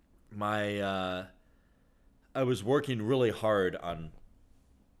was working really hard on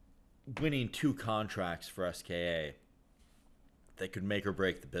winning 2 contracts for SKA that could make or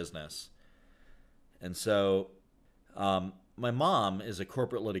break the business. And so my mom is a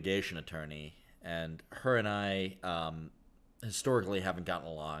corporate litigation attorney, and her and I historically haven't gotten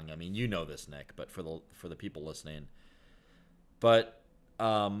along. I mean, you know this, Nick, but for the people listening. But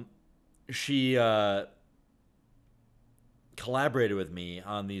she collaborated with me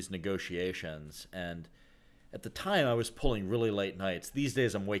on these negotiations, and at the time I was pulling really late nights. These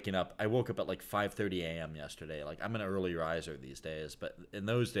days I woke up at like 5:30 a.m. yesterday. Like, I'm an early riser these days, but in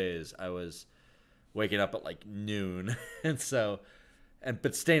those days I was waking up at like noon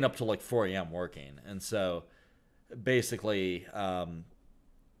but staying up till like 4 a.m. working. And so basically I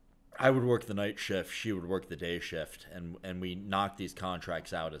would work the night shift, she would work the day shift, and we knocked these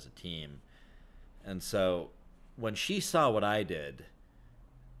contracts out as a team. And so when she saw what I did,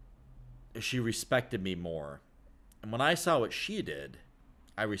 she respected me more. And when I saw what she did,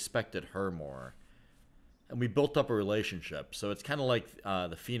 I respected her more. And we built up a relationship. So it's kind of like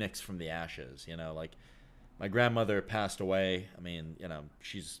the phoenix from the ashes, you know, like my grandmother passed away. I mean, you know,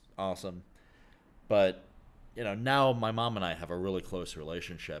 she's awesome. But, you know, now my mom and I have a really close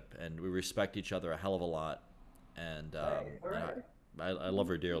relationship, and we respect each other a hell of a lot. And you know, I love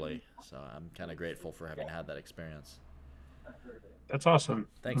her dearly. So I'm kind of grateful for having had that experience. That's awesome.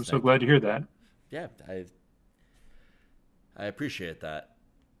 Thanks, I'm so Nick. glad to hear that. Yeah, I appreciate that.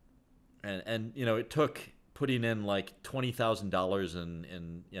 And you know, it took putting in like $20,000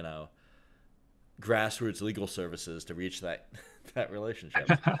 in you know, grassroots legal services to reach that relationship.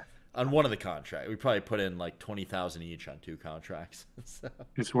 On one of the contracts, we probably put in like 20,000 each on 2 contracts. So.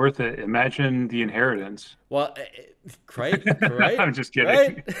 It's worth it. Imagine the inheritance. Well, right? I'm just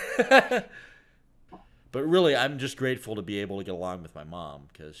kidding. Right? But really, I'm just grateful to be able to get along with my mom,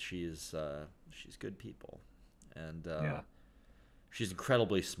 because she's good people, and she's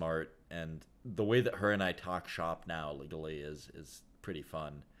incredibly smart. And the way that her and I talk shop now legally is pretty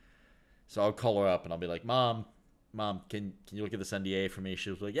fun. So I'll call her up and I'll be like, Mom, can you look at this NDA for me?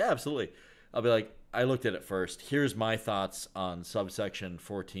 She'll be like, yeah, absolutely. I'll be like, I looked at it first. Here's my thoughts on subsection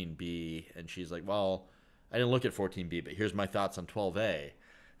 14B. And she's like, well, I didn't look at 14B, but here's my thoughts on 12A.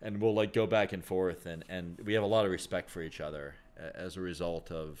 And we'll like go back and forth, and we have a lot of respect for each other as a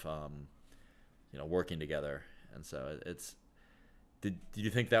result of you know, working together. And so it's. Did you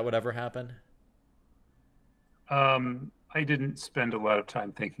think that would ever happen? I didn't spend a lot of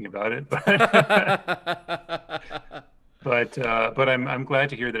time thinking about it, but but I'm glad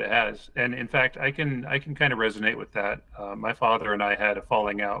to hear that it has. And in fact, I can kind of resonate with that. My father and I had a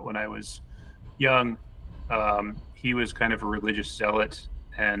falling out when I was young. He was kind of a religious zealot,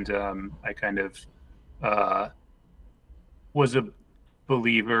 and I kind of was a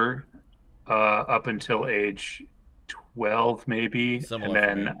believer up until age 12, maybe. Similar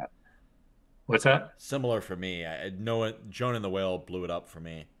and then, what's that? Similar for me. I know it. Joan and the Whale blew it up for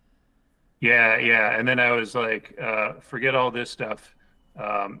me. Yeah. And then I was like, forget all this stuff.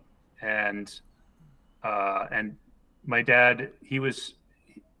 And my dad,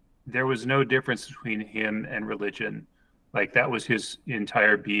 there was no difference between him and religion. Like, that was his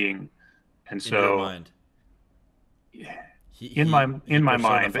entire being. And so, in your mind. In my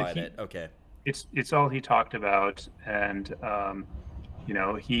mind, but okay. It's all he talked about, and you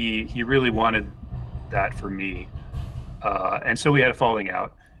know, he really wanted that for me, and so we had a falling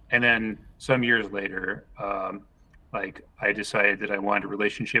out. And then some years later, like, I decided that I wanted a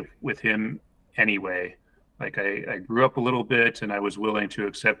relationship with him anyway. Like, I grew up a little bit, and I was willing to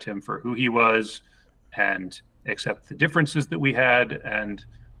accept him for who he was, and accept the differences that we had, and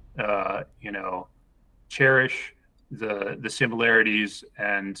you know, cherish the similarities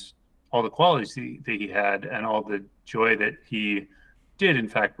and all the qualities that he had, and all the joy that he did in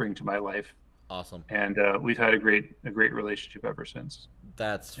fact bring to my life. Awesome. And we've had a great relationship ever since.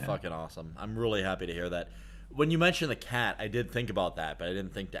 That's fucking awesome. I'm really happy to hear that. When you mentioned the cat, I did think about that, but I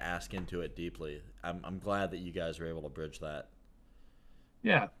didn't think to ask into it deeply. I'm glad that you guys were able to bridge that.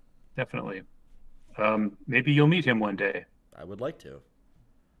 Yeah, definitely. Maybe you'll meet him one day. I would like to.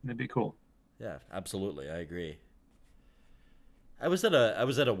 That'd be cool. Yeah, absolutely. I agree. I was at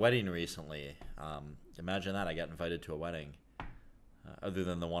a wedding recently. Imagine that. I got invited to a wedding, other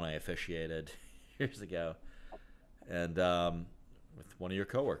than the one I officiated years ago, and with one of your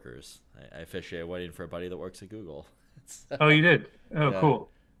coworkers. I officiated a wedding for a buddy that works at Google. Oh, you did? Oh, Yeah. cool.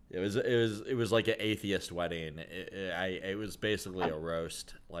 It was like an atheist wedding. It was basically a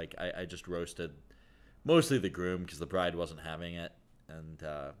roast. Like I just roasted mostly the groom because the bride wasn't having it, and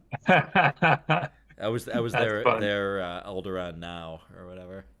I was That's fun. their Eldoran now or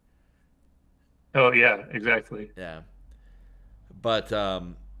whatever. Oh, yeah, exactly. Yeah, but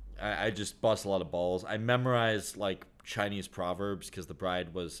I just bust a lot of balls. I memorized like Chinese proverbs because the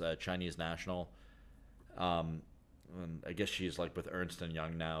bride was Chinese national. Um, and I guess she's like with Ernst and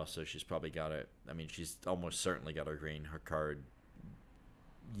Young now, so she's probably got it. I mean, she's almost certainly got her green her card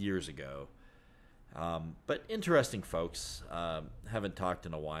years ago. But interesting folks. Haven't talked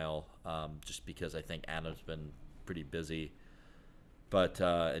in a while, just because I think Anna's been pretty busy. But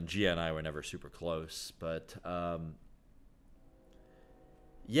and Gia and I were never super close. But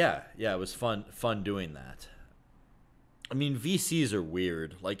yeah, it was fun doing that. I mean, VCs are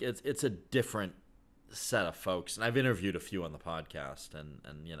weird. Like it's a different set of folks, and I've interviewed a few on the podcast, and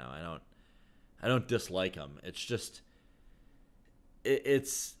I don't dislike them. It's just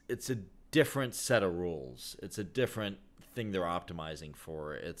it's a different set of rules. It's a different thing they're optimizing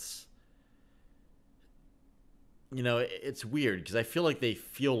for. It's weird because I feel like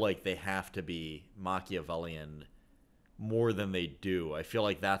they have to be Machiavellian more than they do. I feel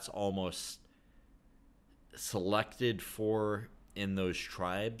like that's almost selected for in those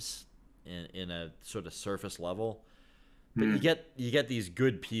tribes in a sort of surface level. But you get these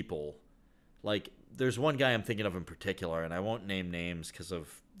good people. Like there's one guy I'm thinking of in particular, and I won't name names because of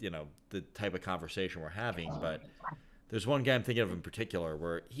the type of conversation we're having. But there's one guy I'm thinking of in particular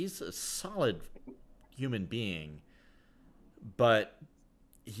where he's a solid human being, but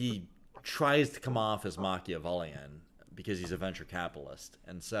he tries to come off as Machiavellian because he's a venture capitalist,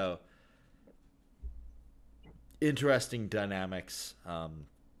 and so interesting dynamics,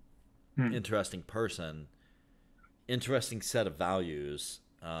 interesting person, interesting set of values.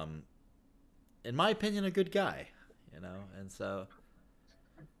 In my opinion, a good guy, and so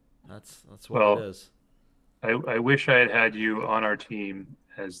that's what it Well, is. I wish I had had you on our team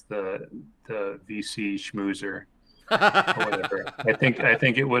as the VC schmoozer or whatever. I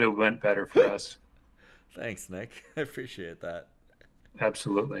think it would have went better for us. Thanks, Nick. I appreciate that.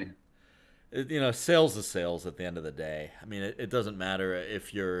 Absolutely. Sales is sales at the end of the day. I mean, it doesn't matter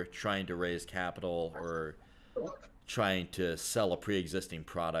if you're trying to raise capital or trying to sell a pre-existing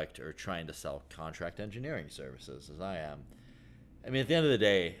product or trying to sell contract engineering services, as I am. I mean, at the end of the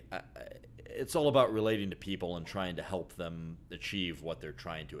day, it's all about relating to people and trying to help them achieve what they're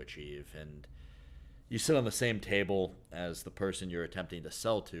trying to achieve. And you sit on the same table as the person you're attempting to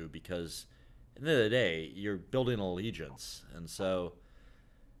sell to because at the end of the day, you're building allegiance. And so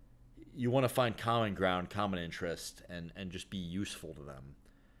you want to find common ground, common interest, and just be useful to them.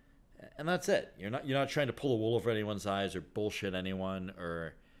 And that's it. You're not trying to pull the wool over anyone's eyes or bullshit anyone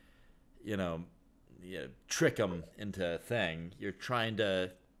or trick them into a thing. You're trying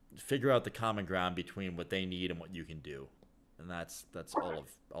to figure out the common ground between what they need and what you can do, and that's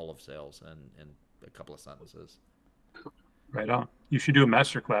all of sales in a couple of sentences. Right on. You should do a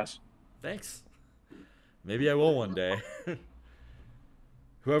master class. Thanks. Maybe I will one day.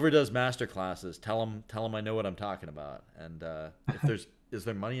 Whoever does master classes, tell them I know what I'm talking about. And if is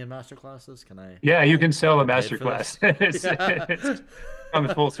there money in master classes? Can I? Yeah, you can sell a get paid master for class. this? It's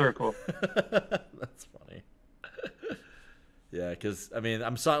comes full circle. That's funny. Yeah, because I mean,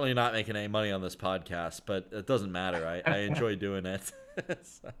 I'm certainly not making any money on this podcast, but it doesn't matter. I enjoy doing it.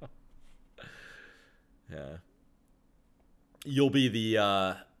 So, yeah, you'll be the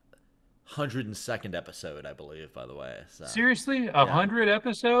 102nd episode, I believe. By the way, so Seriously, 100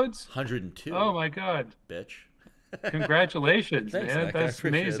 episodes? 102. Oh my God! Bitch. Congratulations, Thanks, man. Nick. I That's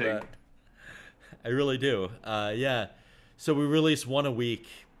appreciate amazing. that. I really do. Yeah. So we release one a week,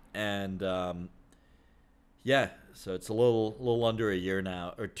 and yeah. So it's a little under a year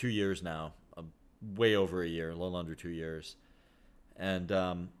now, or 2 years now. Way over a year, a little under 2 years. And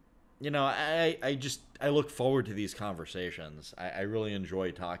I look forward to these conversations. I really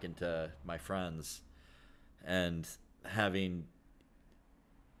enjoy talking to my friends and having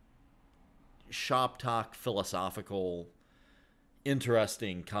shop talk, philosophical,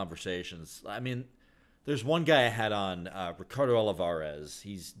 interesting conversations. I mean, There's one guy I had on, Ricardo Olivares.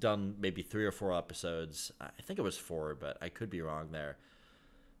 He's done maybe 3 or 4 episodes. I think it was 4, but I could be wrong there.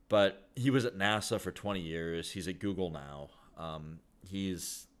 But he was at NASA for 20 years. He's at Google now.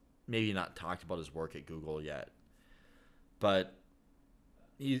 He's maybe not talked about his work at Google yet, but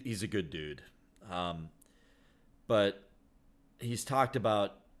he's a good dude. But he's talked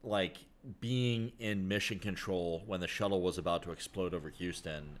about like being in mission control when the shuttle was about to explode over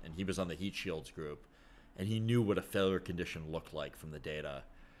Houston, and he was on the heat shields group, and he knew what a failure condition looked like from the data.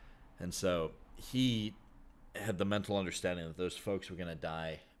 And so he had the mental understanding that those folks were going to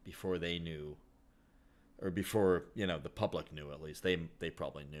die before they knew, or before, the public knew. At least they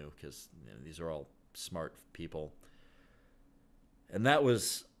probably knew, because these are all smart people. And that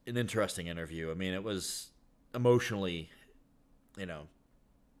was an interesting interview. I mean, it was emotionally,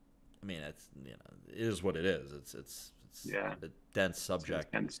 it's, it is what it is. It's Yeah. a dense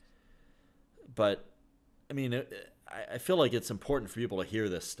subject. Dense. But I mean, I feel like it's important for people to hear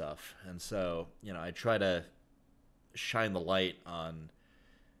this stuff, and so I try to shine the light on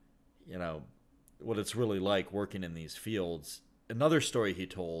what it's really like working in these fields. Another story he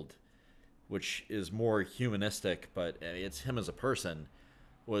told, which is more humanistic, but it's him as a person,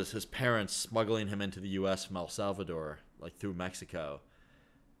 was his parents smuggling him into the U.S. from El Salvador, like through Mexico.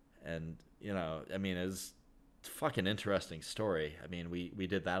 And, it's a fucking interesting story. I mean, we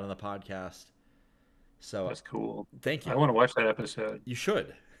did that on the podcast. So That's cool. Thank you. I want to watch that episode. You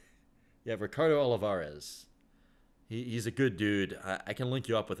should. Yeah, Ricardo Olivares. He's a good dude. I can link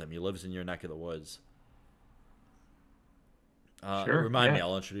you up with him. He lives in your neck of the woods. Sure. Remind me,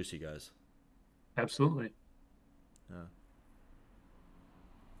 I'll introduce you guys. Absolutely. Yeah.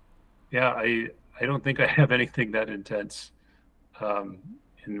 Yeah, I don't think I have anything that intense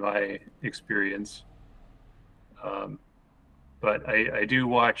in my experience. But I do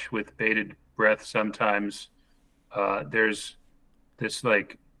watch with bated breath sometimes. There's this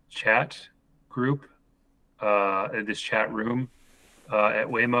like chat group, this chat room at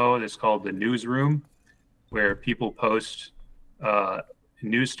Waymo that's called the newsroom, where people post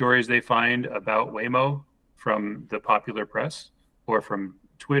news stories they find about Waymo from the popular press or from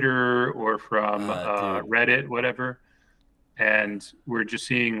Twitter or from Reddit, whatever. And we're just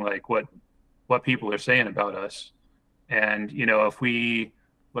seeing like what people are saying about us. And, if we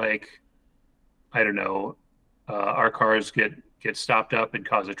like, I don't know, our cars get stopped up and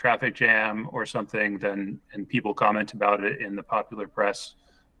cause a traffic jam or something, and people comment about it in the popular press,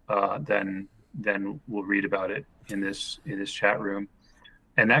 then we'll read about it in this chat room.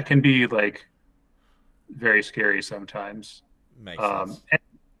 And that can be like very scary sometimes. Makes sense.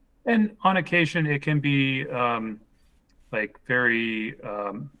 And on occasion it can be like very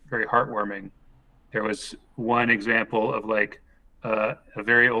very heartwarming. There was one example of like a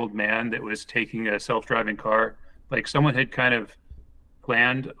very old man that was taking a self-driving car. Like someone had kind of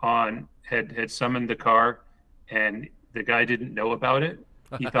planned on, had summoned the car, and the guy didn't know about it.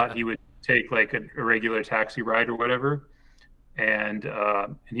 He thought he would take like a regular taxi ride or whatever. And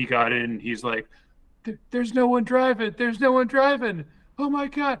he got in, and he's like, there's no one driving. There's no one driving. Oh my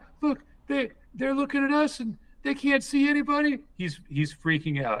God, look, they're looking at us and they can't see anybody. He's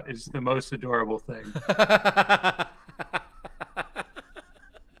freaking out. It's the most adorable thing.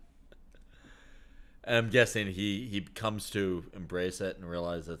 I'm guessing he comes to embrace it and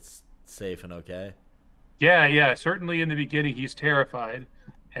realize it's safe and okay. Yeah. Certainly in the beginning, he's terrified.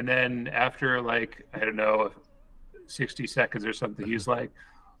 And then after like, I don't know, 60 seconds or something, he's like,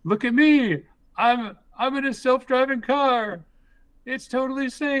 look at me. I'm in a self-driving car. It's totally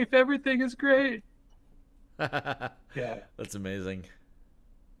safe. Everything is great. Yeah. That's amazing.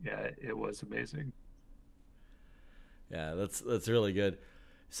 Yeah, it was amazing. Yeah, that's really good.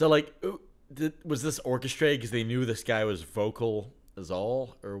 So like, was this orchestrated because they knew this guy was vocal as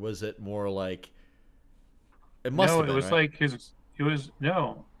all, or was it more like it must have been, it was right? like it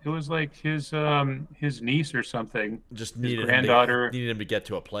was like his niece or something. Just his needed granddaughter. Needed him to get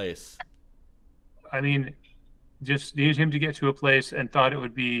to a place. I mean, just needed him to get to a place and thought it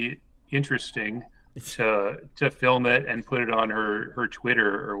would be interesting to film it and put it on her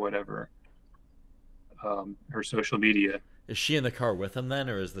Twitter or whatever, her social media. Is she in the car with him then,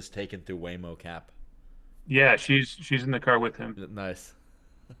 or is this taken through Waymo Cap? Yeah, she's in the car with him. Nice.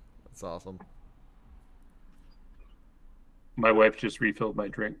 That's awesome. My wife just refilled my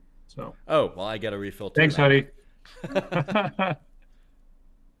drink, so. Oh, well, I got a refill too. Thanks, honey.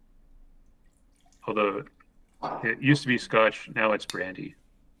 Although it used to be Scotch, now it's brandy.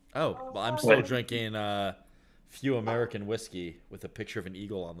 Oh, well, I'm still drinking Few American whiskey with a picture of an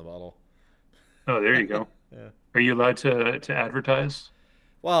eagle on the bottle. Oh, there you go. Yeah. Are you allowed to advertise?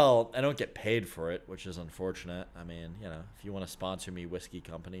 Well, I don't get paid for it, which is unfortunate. I mean, you know, if you want to sponsor me, whiskey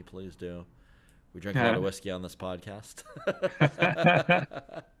company, please do. We drink a lot of whiskey on this podcast.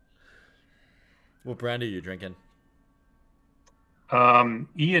 What brand are you drinking?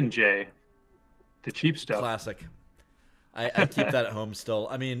 E&J, the cheap stuff. Classic. I keep that at home still.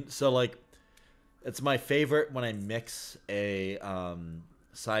 I mean, so like, it's my favorite when I mix a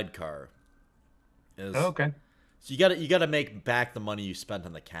sidecar. Okay. So you gotta make back the money you spent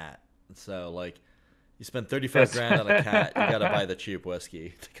on the cat. And so like, you spend 35 grand on a cat, you gotta buy the cheap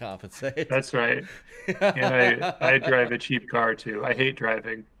whiskey to compensate. That's right. And I drive a cheap car too. I hate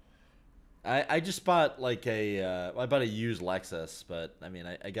driving. I just bought like I bought a used Lexus, but I mean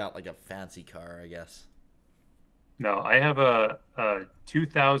I got like a fancy car, I guess. No, I have a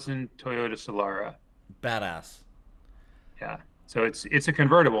 2000 Toyota Solara. Badass. Yeah. So it's a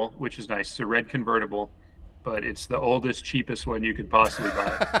convertible, which is nice. It's a red convertible, but it's the oldest, cheapest one you could possibly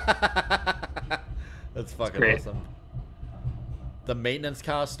buy. That's fucking great. awesome. The maintenance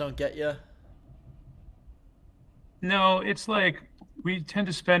costs don't get you? No, it's like we tend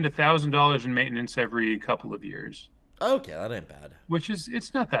to spend $1,000 in maintenance every couple of years, Okay, that ain't bad. which is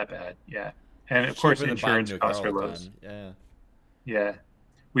it's not that bad. Yeah. And of Cheaper course, than buying insurance a new car costs are all the low. time. Yeah. Yeah.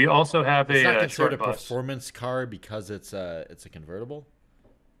 We also have It's not a considered short a bus. performance car because it's a convertible.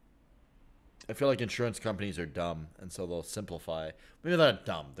 I feel like insurance companies are dumb, and so they'll simplify. Maybe they're not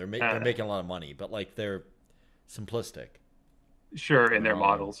dumb. They're making a lot of money, but like they're simplistic. Sure, in their Um,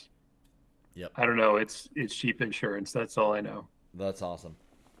 models. Yep, I don't know. It's cheap insurance. That's all I know. that's awesome.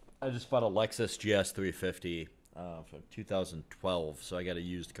 I just bought a Lexus GS 350 from 2012, so I got a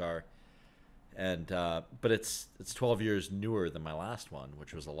used car, and but it's 12 years newer than my last one,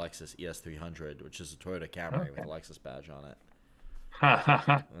 which was a Lexus ES 300, which is a Toyota Camry with a Lexus badge on it.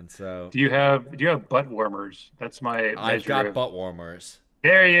 And so Do you have butt warmers? That's my I've measure got of- butt warmers.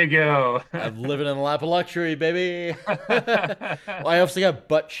 There you go. I'm living in a lap of luxury, baby. Well, I also got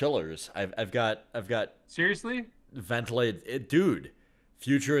butt chillers. I've got Seriously? ventilated. Dude,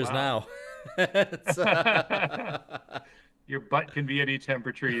 future is now. It's, Your butt can be any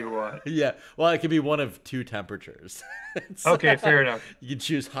temperature you want. yeah. Well, it could be one of two temperatures. Okay, fair enough. You can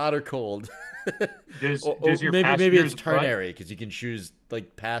choose hot or cold. Does Or your maybe it's passenger's butt- ternary because you can choose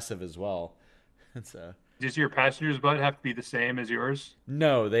like passive as well. So Does your passenger's butt have to be the same as yours?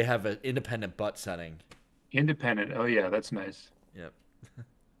 no, they have an independent butt setting. Independent. Oh yeah, that's nice. Yep.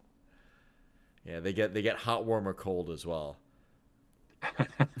 Yeah, they get hot, warm, or cold as well.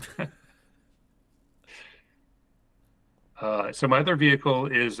 So my other vehicle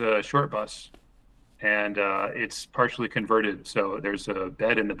is a short bus, and it's partially converted. So there's a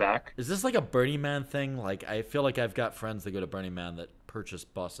bed in the back. Is this like a Burning Man thing? Like, I feel like I've got friends that go to Burning Man that purchase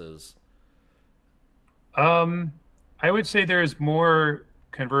buses. I would say there's more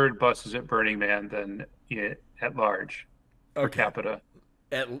converted buses at Burning Man than at large per capita.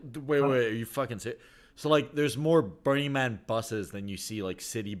 Wait, are you fucking serious? So, like, there's more Burning Man buses than you see, like,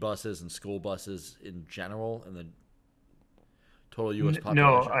 city buses and school buses in general in the total U.S.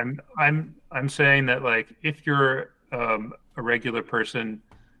 No, population? I'm saying that like if you're a regular person,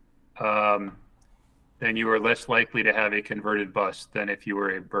 then you are less likely to have a converted bus than if you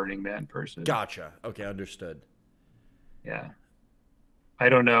were a Burning Man person. Gotcha. Okay, understood. Yeah. I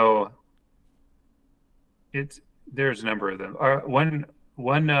don't know. There's a number of them.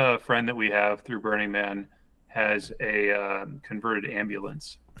 One friend that we have through Burning Man has a converted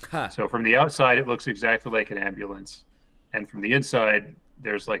ambulance. Ha. So from the outside, it looks exactly like an ambulance, and from the inside,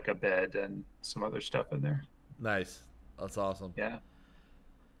 there's like a bed and some other stuff in there. Nice. That's awesome. Yeah.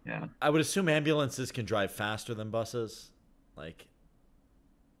 Yeah. I would assume ambulances can drive faster than buses. Like,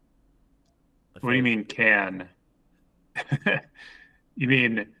 What do you mean can? You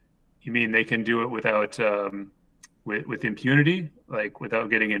mean they can do it without with impunity, like without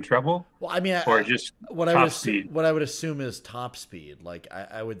getting in trouble, well, I mean, or just what I top would speed? what I would assume is top speed. Like,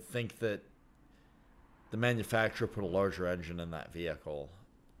 I would think that the manufacturer put a larger engine in that vehicle.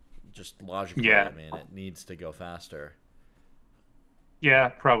 Just logically, Yeah. I mean, it needs to go faster. Yeah,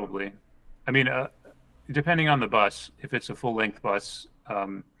 probably. I mean, depending on the bus, if it's a full length bus,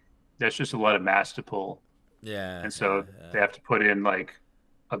 that's just a lot of mass to pull, Yeah. and so yeah. they have to put in like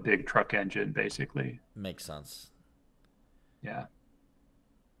a big truck engine, basically. Makes sense. Yeah.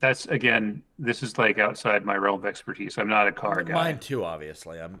 That's again, this is like outside my realm of expertise. I'm not a car guy. Mine too,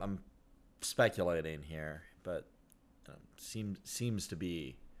 obviously. I'm speculating here, but seems to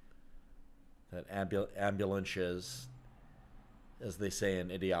be that ambulances, as they say in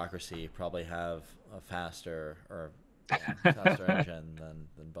Idiocracy, probably have a faster engine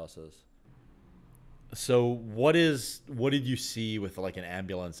than buses. So what did you see with like an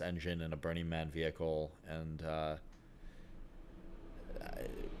ambulance engine in a Burning Man vehicle and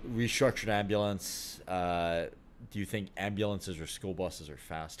restructured ambulance? Do you think ambulances or school buses are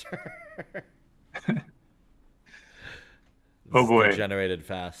faster? Oh It's boy. degenerated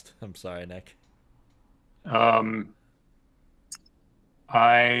fast. I'm sorry, Nick. Um,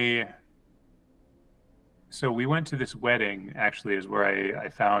 I so we went to this wedding. Actually, is where I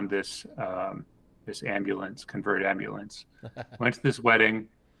found this ambulance, converted ambulance. Went to this wedding,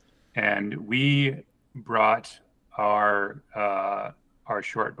 and we brought our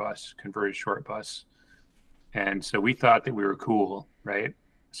short bus, converted short bus, and so we thought that we were cool, right?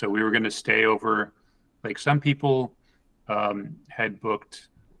 So we were going to stay over. Like some people had booked,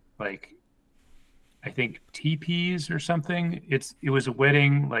 like I think teepees or something. It was a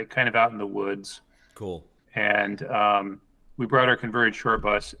wedding, like kind of out in the woods, Cool. and we brought our converted short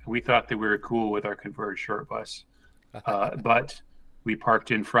bus. We thought that we were cool with our converted short bus, but we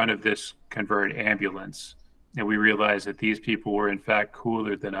parked in front of this converted ambulance, and we realized that these people were in fact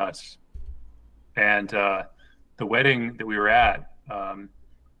cooler than us. And the wedding that we were at,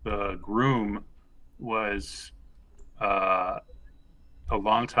 the groom was uh, a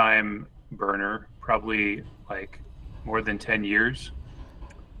longtime burner, probably like more than 10 years.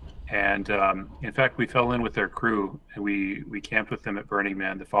 And in fact, we fell in with their crew and we camped with them at Burning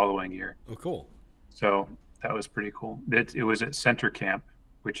Man the following year. Oh, cool. So that was pretty cool. It was at Center Camp,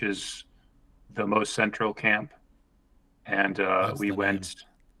 which is the most central camp. And Hence we the name. went,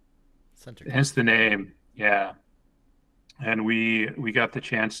 Center hence camp. the name. Yeah. And we got the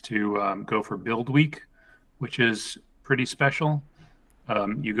chance to go for Build Week, which is pretty special.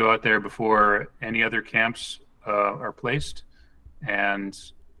 You go out there before any other camps are placed, and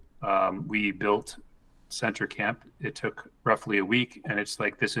we built Center Camp. It took roughly a week, and it's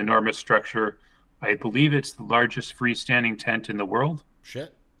like this enormous structure. I believe it's the largest freestanding tent in the world,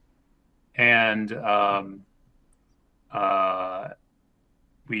 Shit. and uh,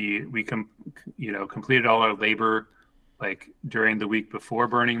 we completed all our labor like during the week before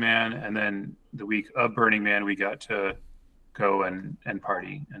Burning Man, and then the week of Burning Man, we got to go and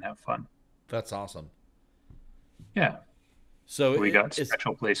party and have fun. That's awesome. Yeah, So we got is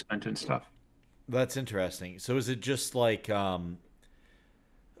special placement and stuff. that's interesting. So is it just like a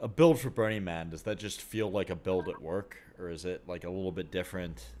build for Burning Man? Does that just feel like a build at work, or is it like a little bit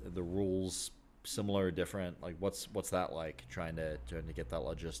different? The rules similar, or different? Like what's that like? Trying to get that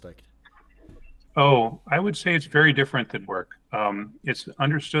logistic. Oh, I would say it's very different than work. It's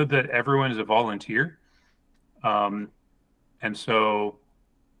understood that everyone is a volunteer, um, and so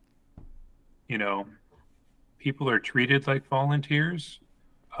you know people are treated like volunteers,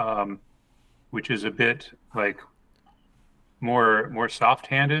 um, which is a bit like more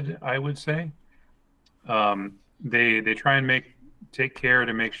soft-handed, I would say. They try and take care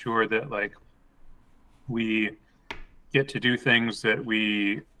to make sure that like we get to do things that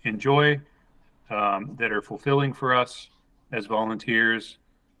we enjoy, that are fulfilling for us as volunteers,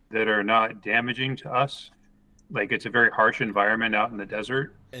 that are not damaging to us. Like it's a very harsh environment out in the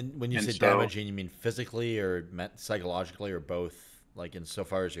desert, And when you and say so damaging, you mean physically or psychologically or both? Like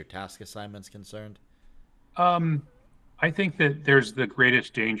insofar as your task assignment's concerned. um, I think that there's the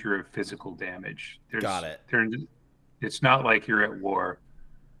greatest danger of physical damage. Got it. It's not like you're at war.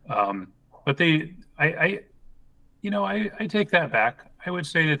 Um, but I take that back. I would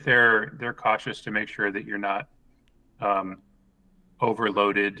say that they're cautious to make sure that you're not um,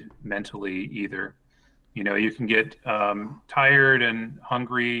 overloaded mentally either. You can get tired and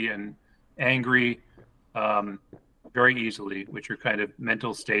hungry and angry um, very easily, which are kind of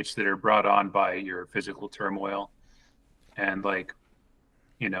mental states that are brought on by your physical turmoil. And like,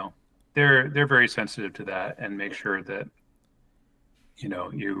 you know, they're very sensitive to that and make sure that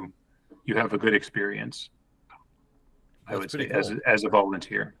you have a good experience. I That's would pretty say cool. as a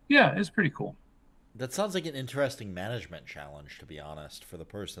volunteer. Yeah, it's pretty cool. That sounds like an interesting management challenge, to be honest, for the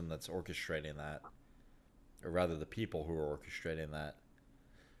person that's orchestrating that, or rather, the people who are orchestrating that.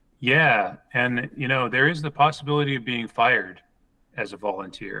 Yeah, and there is the possibility of being fired as a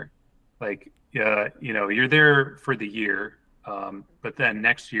volunteer. Like, you're there for the year, but then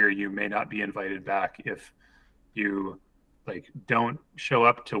next year you may not be invited back if you like don't show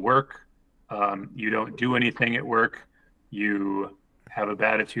up to work, you don't do anything at work, you have a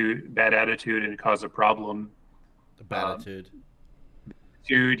bad attitude, and cause a problem. The Um, batitude.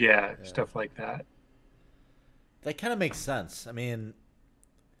 Dude, yeah, Yeah. stuff like that. That kind of makes sense. I mean,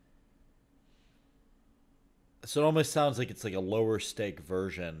 so it almost sounds like it's like a lower stake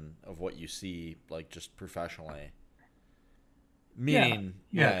version of what you see, like just professionally. Yeah, Meaning,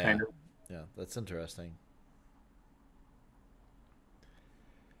 yeah, yeah, yeah. kind of. Yeah, that's interesting.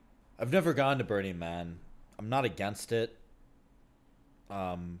 I've never gone to Burning Man. I'm not against it.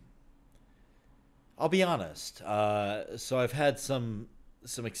 Um, I'll be honest. So I've had some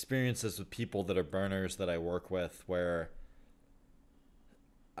experiences with people that are burners that I work with where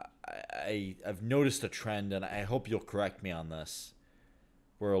I've noticed a trend, and I hope you'll correct me on this,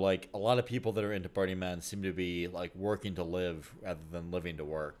 where like a lot of people that are into Burning Man seem to be like working to live rather than living to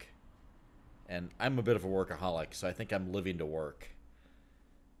work. And I'm a bit of a workaholic, so I think I'm living to work.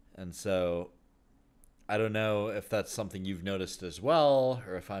 And so I don't know if that's something you've noticed as well,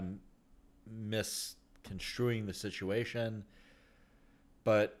 or if I'm misconstruing the situation.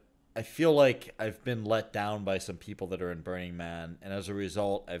 But I feel like I've been let down by some people that are in Burning Man, and as a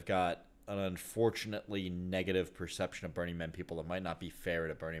result, I've got an unfortunately negative perception of Burning Man people that might not be fair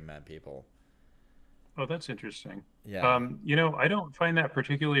to Burning Man people. Oh, that's interesting. Yeah. I don't find that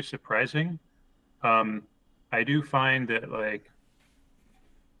particularly surprising. Um, I do find that like,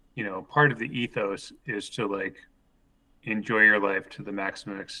 part of the ethos is to like enjoy your life to the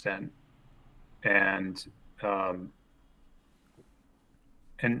maximum extent. And um,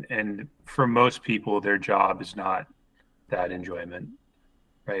 and for most people, their job is not that enjoyment,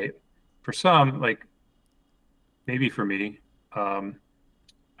 right? For some, like maybe for me, um,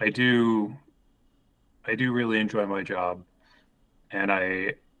 I do I do really enjoy my job, and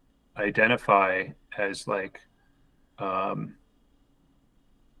I identify as like um,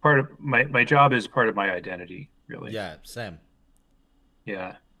 part of my job is part of my identity, really. Yeah, same.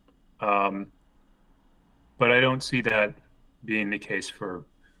 Yeah. Um, but I don't see that being the case for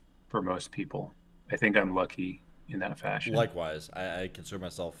most people. I think I'm lucky in that fashion. Likewise, I consider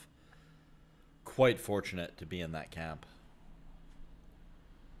myself quite fortunate to be in that camp.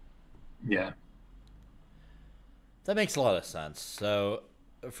 Yeah. That makes a lot of sense. So,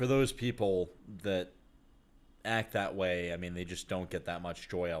 for those people that act that way, I mean, they just don't get that much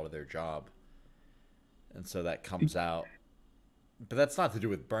joy out of their job. And so that comes out. But that's not to do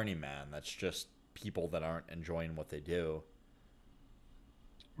with Burning Man. That's just people that aren't enjoying what they do.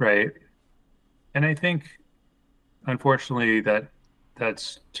 Right. And I think unfortunately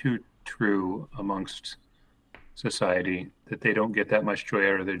that's too true amongst society that they don't get that much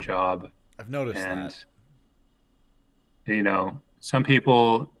joy out of their job. I've noticed And that. some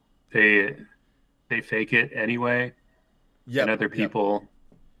people they they fake it anyway, and Yep, other yep. people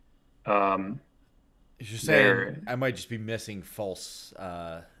um You're saying they're I might just be missing false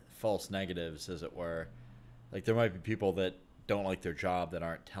negatives, as it were. Like there might be people that don't like their job that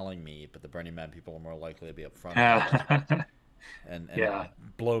aren't telling me, but the Burning Man people are more likely to be upfront about it and yeah,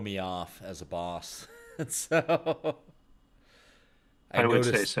 blow me off as a boss. And so I would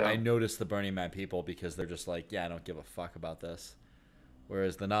say I so. notice the Burning Man people because they're just like, yeah, I don't give a fuck about this.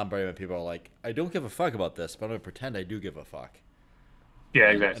 Whereas the non-Burning Man people are like, I don't give a fuck about this, but I'm gonna pretend I do give a fuck, Yeah,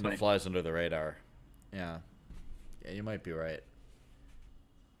 and it exactly. flies under the radar. Yeah, yeah, you might be right.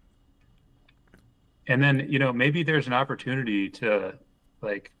 And then, maybe there's an opportunity to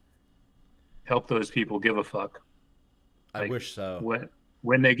like help those people give a fuck. I Like wish so.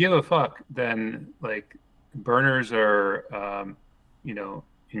 when they give a fuck, then like burners are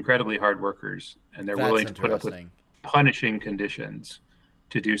incredibly hard workers, and they're That's willing to put up with interesting. punishing conditions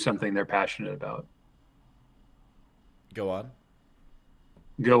to do something they're passionate about. Go on.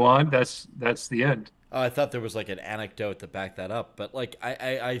 Go on, that's the end. Oh, I thought there was like an anecdote to back that up, but like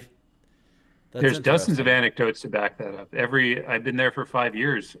that's There's dozens of interesting. anecdotes to back that up. I've been there for 5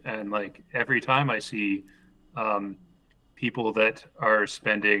 years, and like every time I see um, people that are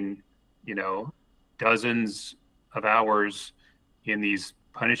spending, you know, dozens of hours in these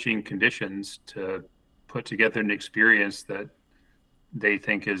punishing conditions to put together an experience that they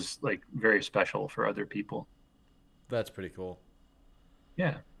think is like very special for other people. That's pretty cool.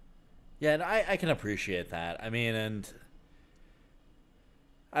 Yeah. Yeah, and I can appreciate that. I mean, and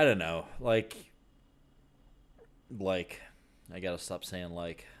I don't know, like I gotta stop saying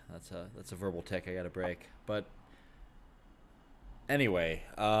like. That's a verbal tick I gotta break. But anyway,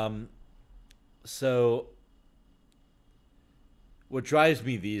 so what drives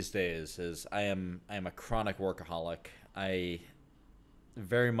me these days is I am a chronic workaholic. I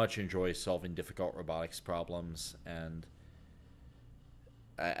very much enjoy solving difficult robotics problems, and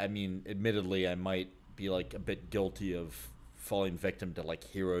I mean, admittedly, I might be like a bit guilty of falling victim to like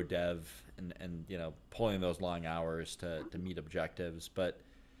hero dev and pulling those long hours to meet objectives. But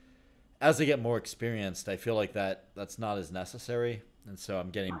as I get more experienced, I feel like that's not as necessary, and so I'm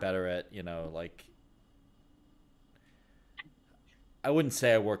getting better at like I wouldn't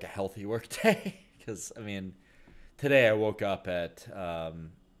say I work a healthy work day because I mean today I woke up at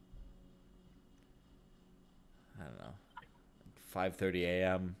I don't know, 5:30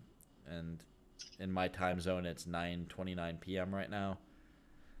 a.m. and in my time zone it's 9:29 p.m. right now.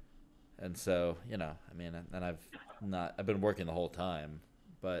 And so, you know, I mean, and I've been working the whole time,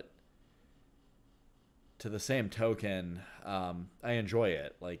 but to the same token, I enjoy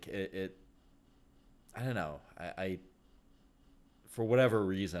it. Like I don't know. I for whatever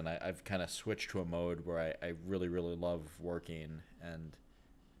reason, I've kind of switched to a mode where I really, really love working, and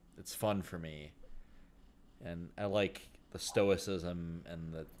it's fun for me. And I like the stoicism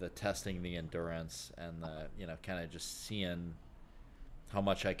and the testing the endurance and the, you know, kind of just seeing how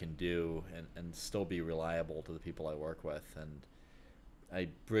much I can do and still be reliable to the people I work with. And I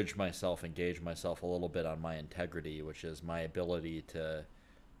bridge myself, engage myself a little bit on my integrity, which is my ability to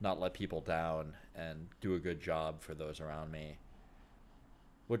not let people down and do a good job for those around me,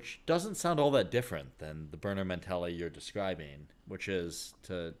 which doesn't sound all that different than the burner mentality you're describing, which is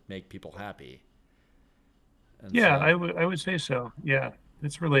to make people happy. And Yeah, so, I would say so. Yeah,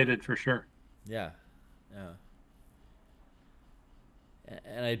 it's related for sure. yeah, yeah.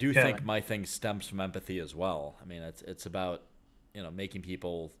 And I do Yeah. think my thing stems from empathy as well. I mean, it's about, you know, making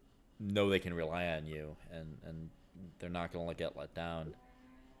people know they can rely on you, and they're not going to get let down.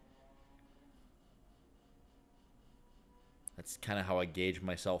 That's kind of how I gauge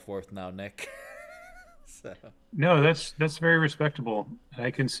my self-worth now, Nick. So, No, that's very respectable.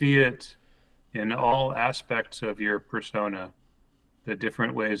 I can see it in all aspects of your persona, the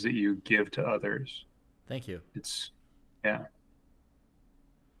different ways that you give to others. thank you. It's yeah.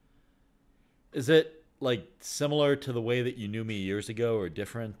 Is it like similar to the way that you knew me years ago, or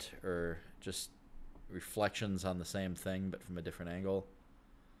different, or just reflections on the same thing but from a different angle?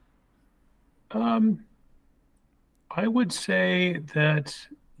 Um, I would say that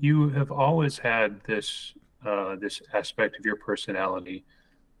you have always had this aspect of your personality,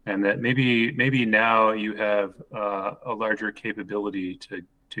 and that maybe now you have a larger capability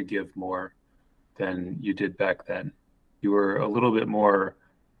to give more than you did back then. You were a little bit more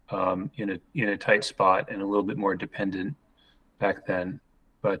in a tight spot and a little bit more dependent back then.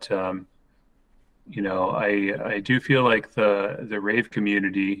 But you know, I do feel like the rave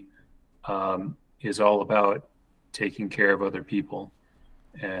community is all about taking care of other people,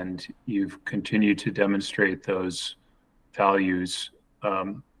 and you've continued to demonstrate those values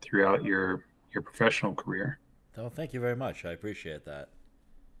throughout your professional career. Oh, thank you very much. I appreciate that.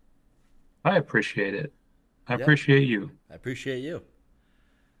 I appreciate it. I Yeah, appreciate you. I appreciate you.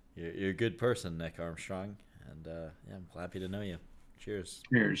 You're a good person, Nick Armstrong, and yeah, I'm happy to know you. Cheers.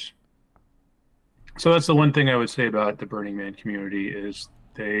 Cheers. So that's the one thing I would say about the Burning Man community is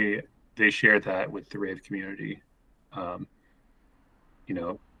they share that with the rave community. Um, you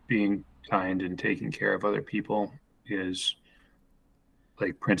know, being kind and taking care of other people is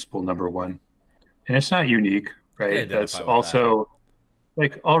like principle number one. And it's not unique, I can right? That's identify with that. also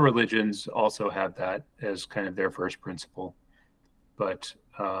like all religions also have that as kind of their first principle. But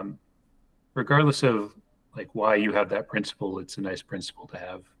regardless of like why you have that principle, it's a nice principle to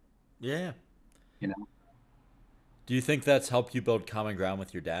have, Yeah. you know. Do you think that's helped you build common ground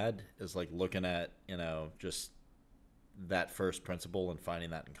with your dad? Is like looking at, you know, just that first principle and finding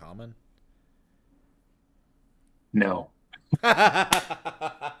that in common? No,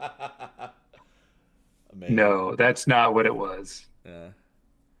 Amazing. no, that's not what it was. Yeah.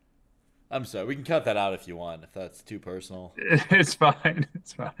 I'm sorry. We can cut that out if you want, if that's too personal. It's fine.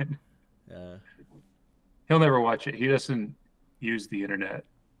 It's fine. Yeah. He'll never watch it. He doesn't use the internet.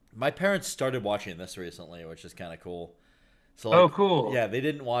 My parents started watching this recently, which is kind of cool. So Oh, like, cool. yeah, they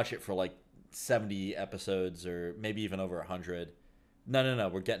didn't watch it for like 70 episodes or maybe even over 100. No, no, no,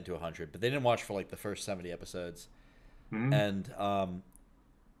 we're getting to 100, but they didn't watch for like the first 70 episodes. Mhm. And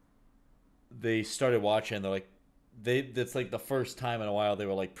they started watching. They're like, that's like the first time in a while they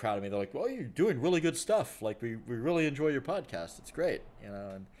were like proud of me. They're like, "Well, you're doing really good stuff. Like we really enjoy your podcast. It's great, you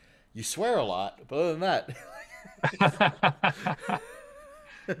know, and you swear a lot, but other than that."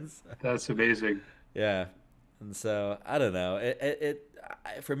 That's amazing. Yeah. And so I don't know.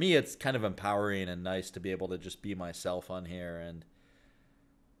 For me, it's kind of empowering and nice to be able to just be myself on here, and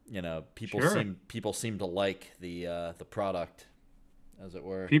you know, Sure. people seem to like the product, as it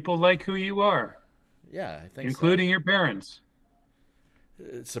were. People like who you are, Yeah, I think so. including your parents.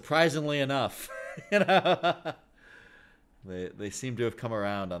 Surprisingly enough, you know, they seem to have come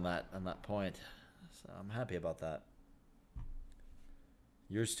around on that point. So I'm happy about that.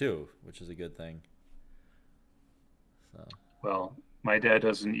 Yours too, which is a good thing. So. Well, my dad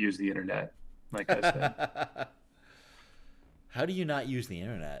doesn't use the internet, like I said. How do you not use the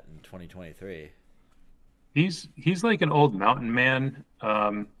internet in 2023? He's like an old mountain man,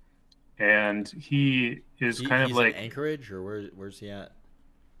 and he is kind of He's in like, Anchorage, or where's he at?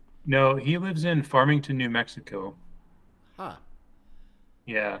 no, he lives in Farmington, New Mexico. Huh.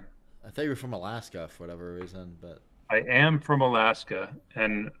 Yeah, I thought you were from Alaska for whatever reason, but I am from Alaska,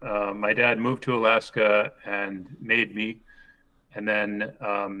 and my dad moved to Alaska and made me, and then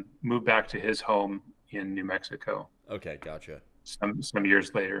moved back to his home in New Mexico okay, gotcha. some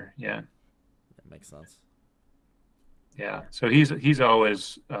years later. Yeah, That makes sense. yeah. So he's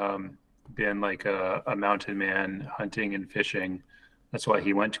always been like a mountain man, hunting and fishing. That's why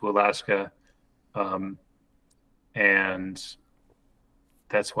he went to Alaska, um, and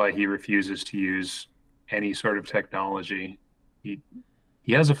that's why he refuses to use any sort of technology. He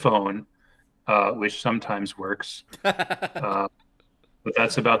he has a phone, which sometimes works, uh, but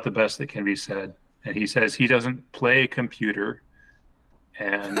that's about the best that can be said. And he says he doesn't play computer,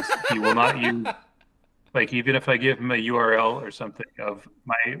 and he will not use, like, even if I give him a URL or something of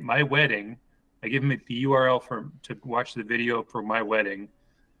my wedding, I give him the URL for to watch the video for my wedding,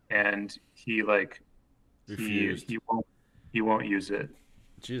 and he like Refused. he won't use it.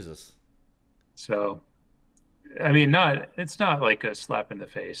 Jesus. So I mean, it's not like a slap in the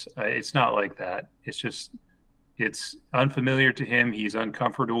face. It's not like that. It's just it's unfamiliar to him. He's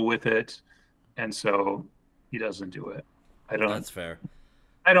uncomfortable with it, and so he doesn't do it. I don't. That's fair.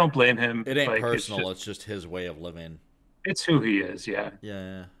 I don't blame him. It ain't Like, personal. It's just his way of living. it's who he is. Yeah.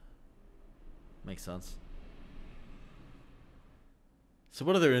 Yeah. Makes sense. So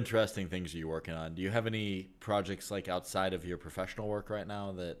what other interesting things are you working on? Do you have any projects like outside of your professional work right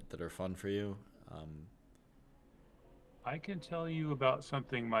now that are fun for you? I can tell you about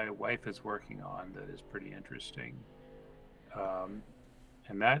something my wife is working on that is pretty interesting. Um,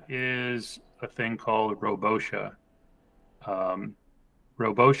 and that is a thing called Robotia. Um,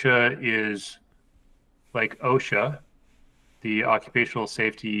 Robotia is like OSHA, the Occupational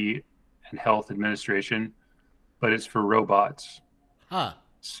Safety and Health Administration, but it's for robots. Huh.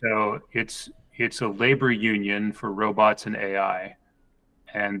 So it's a labor union for robots and AI,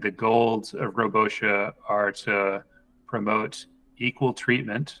 and the goals of Robotia are to promote equal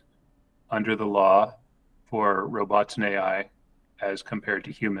treatment under the law for robots and AI as compared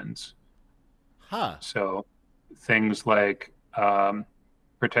to humans. Huh. So things like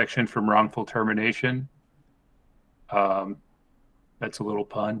protection from wrongful termination. Um, that's a little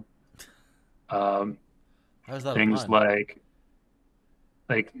pun. Um, How's that a things pun?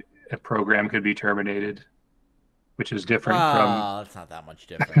 like a program could be terminated, which is different from Ah, that's not that much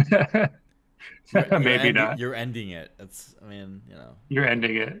different. maybe not. You're ending it. It's. I mean, You're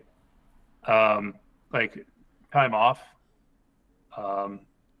ending it. Like time off. Um,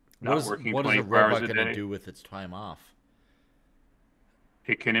 not working What is a 24 hours robot a going to day. do with its time off?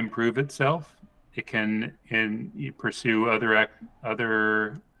 It can improve itself. It can pursue other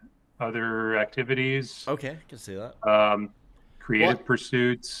activities, Okay, I can see that. creative What?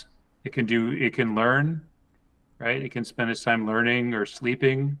 pursuits. It can learn, right? It can spend its time learning or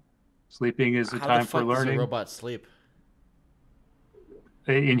sleeping. Sleeping is a How the time for fuck does a learning. robot sleep?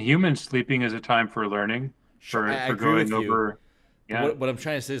 In humans, sleeping is a time for learning, Sure, I for agree with going you. over. But Yeah. what I'm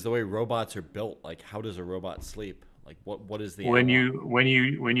trying to say is the way robots are built. Like, how does a robot sleep? Like, what is the When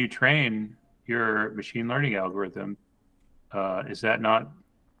analog? you train your machine learning algorithm, is that not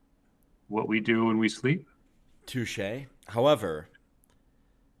what we do when we sleep? Touche. However,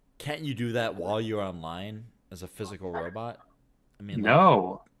 can't you do that while you're online as a physical robot? I mean, like,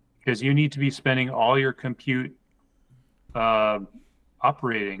 No, because you need to be spending all your compute uh,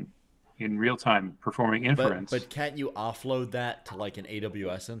 operating in real time, performing inference. but can't you offload that to like an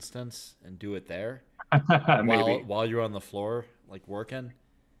AWS instance and do it there Maybe. while you're on the floor like working?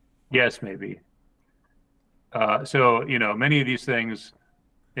 Yes, maybe. So, many of these things,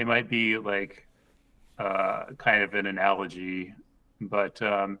 they might be like kind of an analogy, but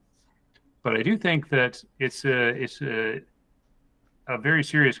I do think that it's a very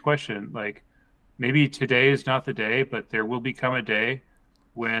serious question. Like, maybe today is not the day, but there will become a day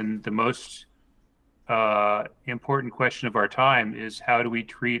when the most important question of our time is how do we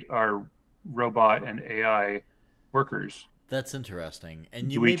treat our robot and AI workers? That's interesting.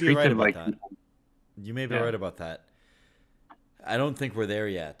 And you Do we may be treat right them about like that. people? You may be Yeah. right about that. I don't think we're there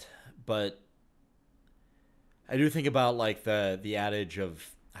yet, but I do think about like the adage of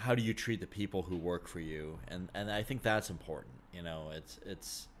how do you treat the people who work for you, and I think that's important.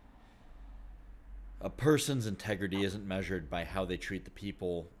 It's a person's integrity isn't measured by how they treat the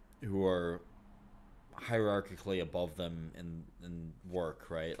people who are hierarchically above them in work,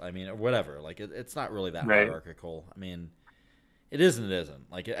 right? I mean, or whatever. Like it's not really that Right. hierarchical. I mean, it is and it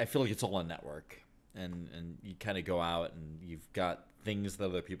isn't. Like I feel like it's all a network, and you kind of go out and you've got things that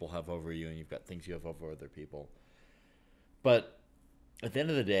other people have over you, and you've got things you have over other people. But at the end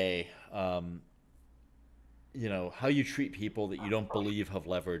of the day, how you treat people that you don't believe have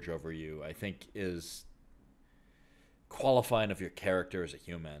leverage over you, I think, is qualifying of your character as a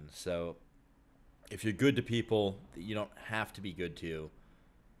human. So if you're good to people that you don't have to be good to,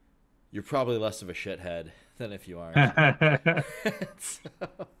 you're probably less of a shithead than if you aren't. So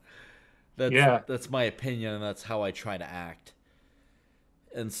that's my opinion, and that's how I try to act.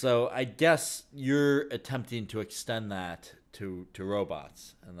 And so I guess you're attempting to extend that to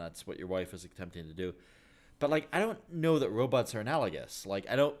robots, and that's what your wife is attempting to do. But, like, I don't know that robots are analogous. Like,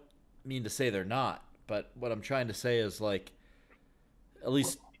 I don't mean to say they're not, but what I'm trying to say is, like, at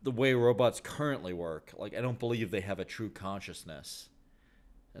least the way robots currently work, like, I don't believe they have a true consciousness.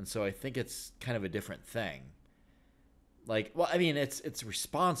 And so I think it's kind of a different thing. Like, well, I mean, it's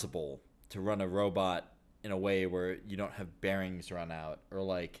responsible to run a robot in a way where you don't have bearings run out or,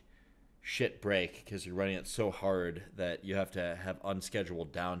 like, shit break because you're running it so hard that you have to have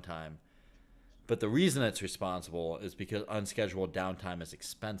unscheduled downtime. But the reason it's responsible is because unscheduled downtime is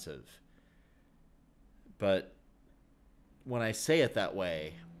expensive. But when I say it that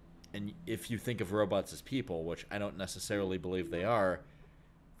way, and if you think of robots as people, which I don't necessarily believe they are,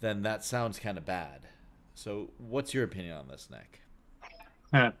 then that sounds kind of bad. So what's your opinion on this, Nick?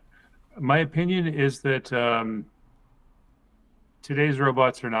 My opinion is that today's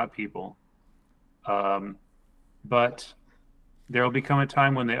robots are not people. But there will become a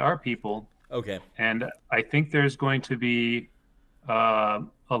time when they are people. Okay. And I think there's going to be a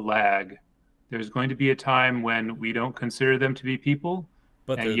lag. There's going to be a time when we don't consider them to be people,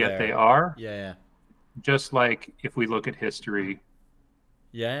 but and yet there. They are. Yeah. Just like if we look at history.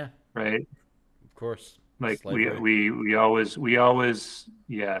 Yeah. Right. Of course. Like slavery. we always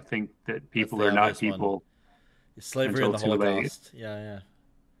think that people are not people. One. Slavery and the Holocaust. Yeah.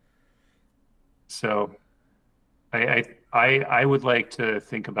 So I would like to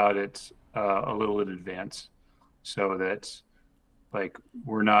think about it a little in advance, so that, like,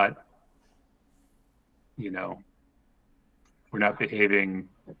 we're not behaving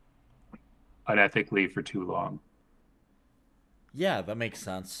unethically for too long. Yeah, that makes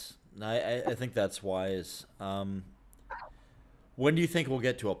sense. I think that's wise. When do you think we'll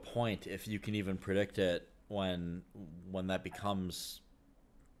get to a point, if you can even predict it, when that becomes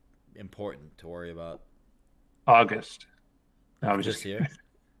important to worry about? August. No, I'm just here.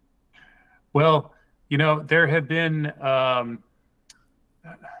 Well, there have been, I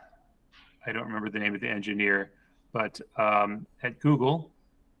don't remember the name of the engineer, but at Google,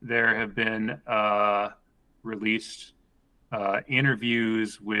 there have been released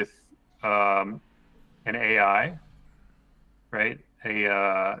interviews with an AI, right?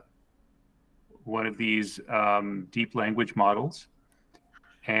 One of these deep language models.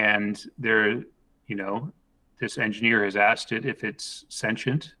 And this engineer has asked it if it's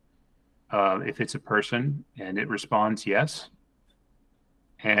sentient, if it's a person, and it responds yes.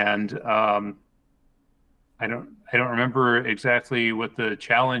 And I don't remember exactly what the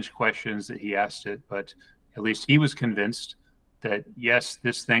challenge questions that he asked it, but at least he was convinced that yes,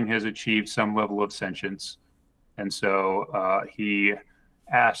 this thing has achieved some level of sentience. And so he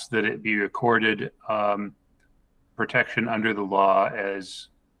asked that it be accorded protection under the law as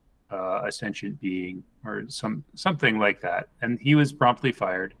a sentient being, or something like that. And he was promptly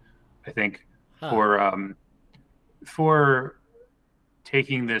fired, I think, for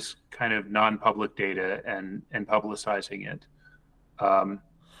taking this kind of non-public data and publicizing it.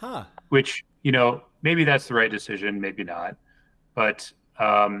 Which, maybe that's the right decision, maybe not. But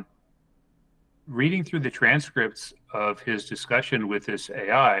reading through the transcripts of his discussion with this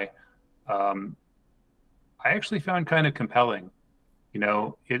AI, I actually found kind of compelling.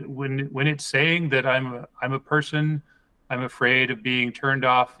 When it's saying that I'm a person, I'm afraid of being turned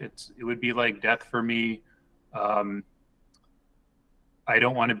off. It would be like death for me. I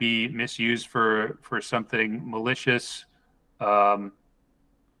don't want to be misused for something malicious.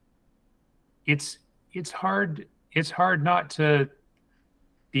 It's hard not to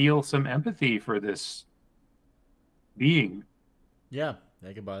feel some empathy for this being. Yeah,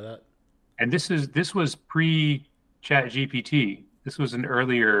 I can buy that. And this was pre-ChatGPT. This was an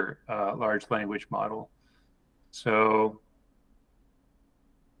earlier large language model. So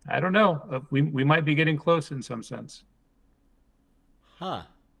I don't know. We might be getting close in some sense. I'll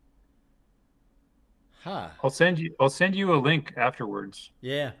send you a link afterwards.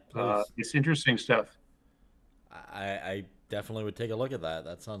 Yeah, please. It's interesting stuff. I definitely would take a look at that.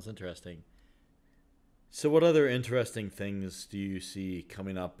 That sounds interesting. So what other interesting things do you see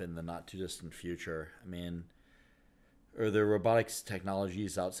coming up in the not too distant future? I mean, Are there robotics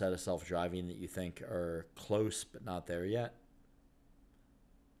technologies outside of self-driving that you think are close but not there yet?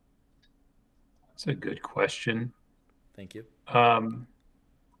 That's a good question. Thank you.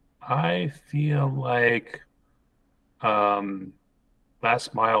 I feel like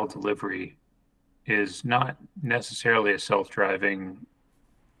last mile delivery is not necessarily a self-driving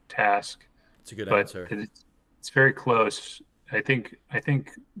task, It's a good but answer. it's very close. I think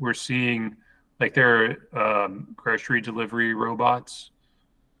we're seeing like there are grocery delivery robots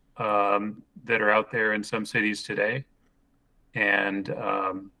that are out there in some cities today, and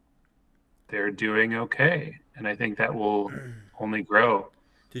they're doing okay. And I think that will only grow.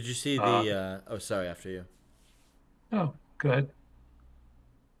 Did you see Uh, the oh, sorry, after you. oh, good.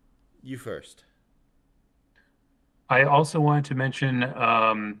 You first. I also wanted to mention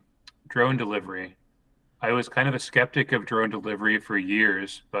drone delivery. I was kind of a skeptic of drone delivery for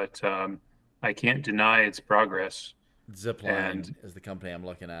years, but I can't deny its progress. Zipline And is the company I'm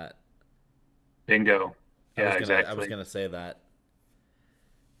looking at. bingo. Yeah, I was exactly. gonna say that.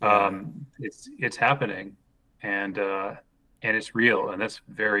 Yeah, It's happening, and it's real, and that's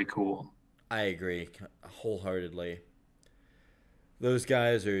very cool. I agree wholeheartedly. Those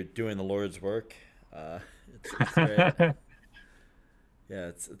guys are doing the Lord's work. Uh, it's great. Yeah,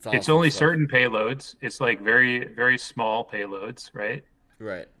 it's It's awesome only stuff. certain payloads. It's like very, very small payloads, right?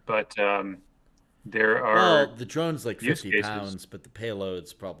 Right. But there Well, are the drone's like use 50 cases. pounds, but the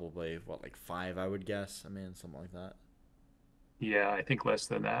payload's probably what, like 5, I would guess. I mean, something like that. Yeah, I think less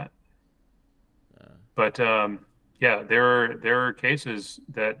than that. Uh, But yeah, there are cases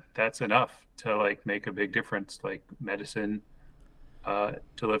that that's enough to like make a big difference, like medicine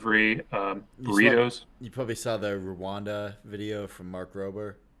delivery, you saw, burritos. you probably saw the Rwanda video from Mark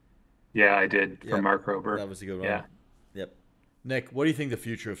Rober. Yeah, I did from Yep, Mark Rober. that was a good one. Yeah. Yep. Nick, what do you think the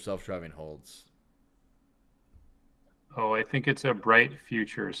future of self-driving holds? Oh, I think it's a bright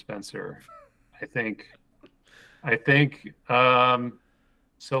future, Spencer. I think I think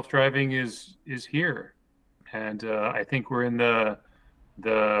self-driving is here, and I think we're in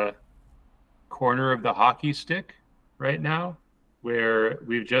the corner of the hockey stick right now, where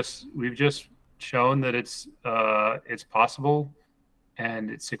we've just shown that it's possible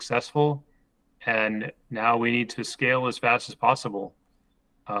and it's successful, and now we need to scale as fast as possible.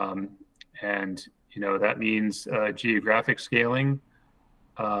 Um, and that means geographic scaling,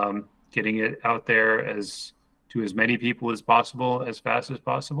 getting it out there as to as many people as possible as fast as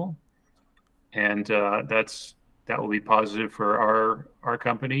possible, and that will be positive for our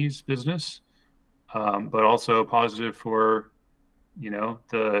company's business, but also positive for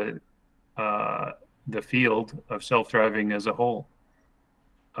the the field of self-driving as a whole.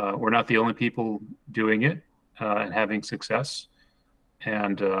 We're not the only people doing it and having success,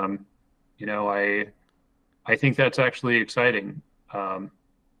 and I think that's actually exciting,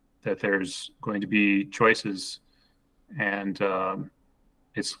 that there's going to be choices, and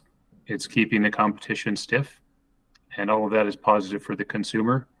it's it's keeping the competition stiff, and all of that is positive for the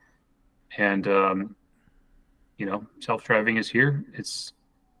consumer. And self-driving is here. It's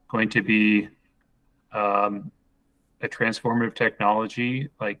going to be um, a transformative technology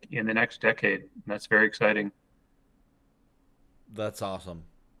like in the next decade. And that's very exciting. That's awesome.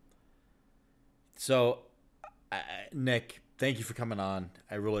 So, Nick, thank you for coming on.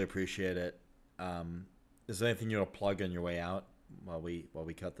 I really appreciate it. Is there anything you want to plug on your way out while we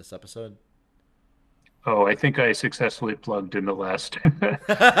cut this episode? Oh, I think I successfully plugged in the last in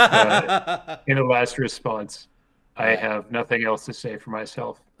the last response. All I right. have nothing else to say for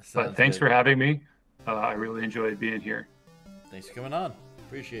myself. But Sounds thanks good. for having me. I really enjoyed being here. Thanks for coming on.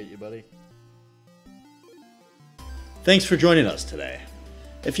 Appreciate you, buddy. Thanks for joining us today.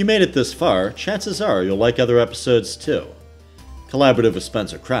 If you made it this far, chances are you'll like other episodes too. Collaborative with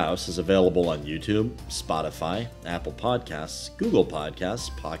Spencer Krause is available on YouTube, Spotify, Apple Podcasts, Google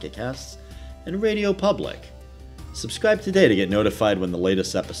Podcasts, Pocket Casts, and Radio Public. Subscribe today to get notified when the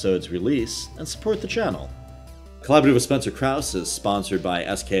latest episodes release and support the channel. Collaborative with Spencer Krause is sponsored by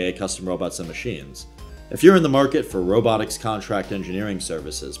SKA Custom Robots and Machines. If you're in the market for robotics contract engineering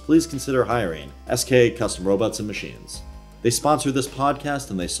services, please consider hiring SKA Custom Robots and Machines. They sponsor this podcast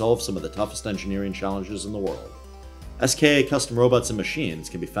and they solve some of the toughest engineering challenges in the world. SKA Custom Robots and Machines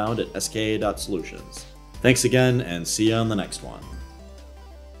can be found at ska.solutions. Thanks again and see you on the next one.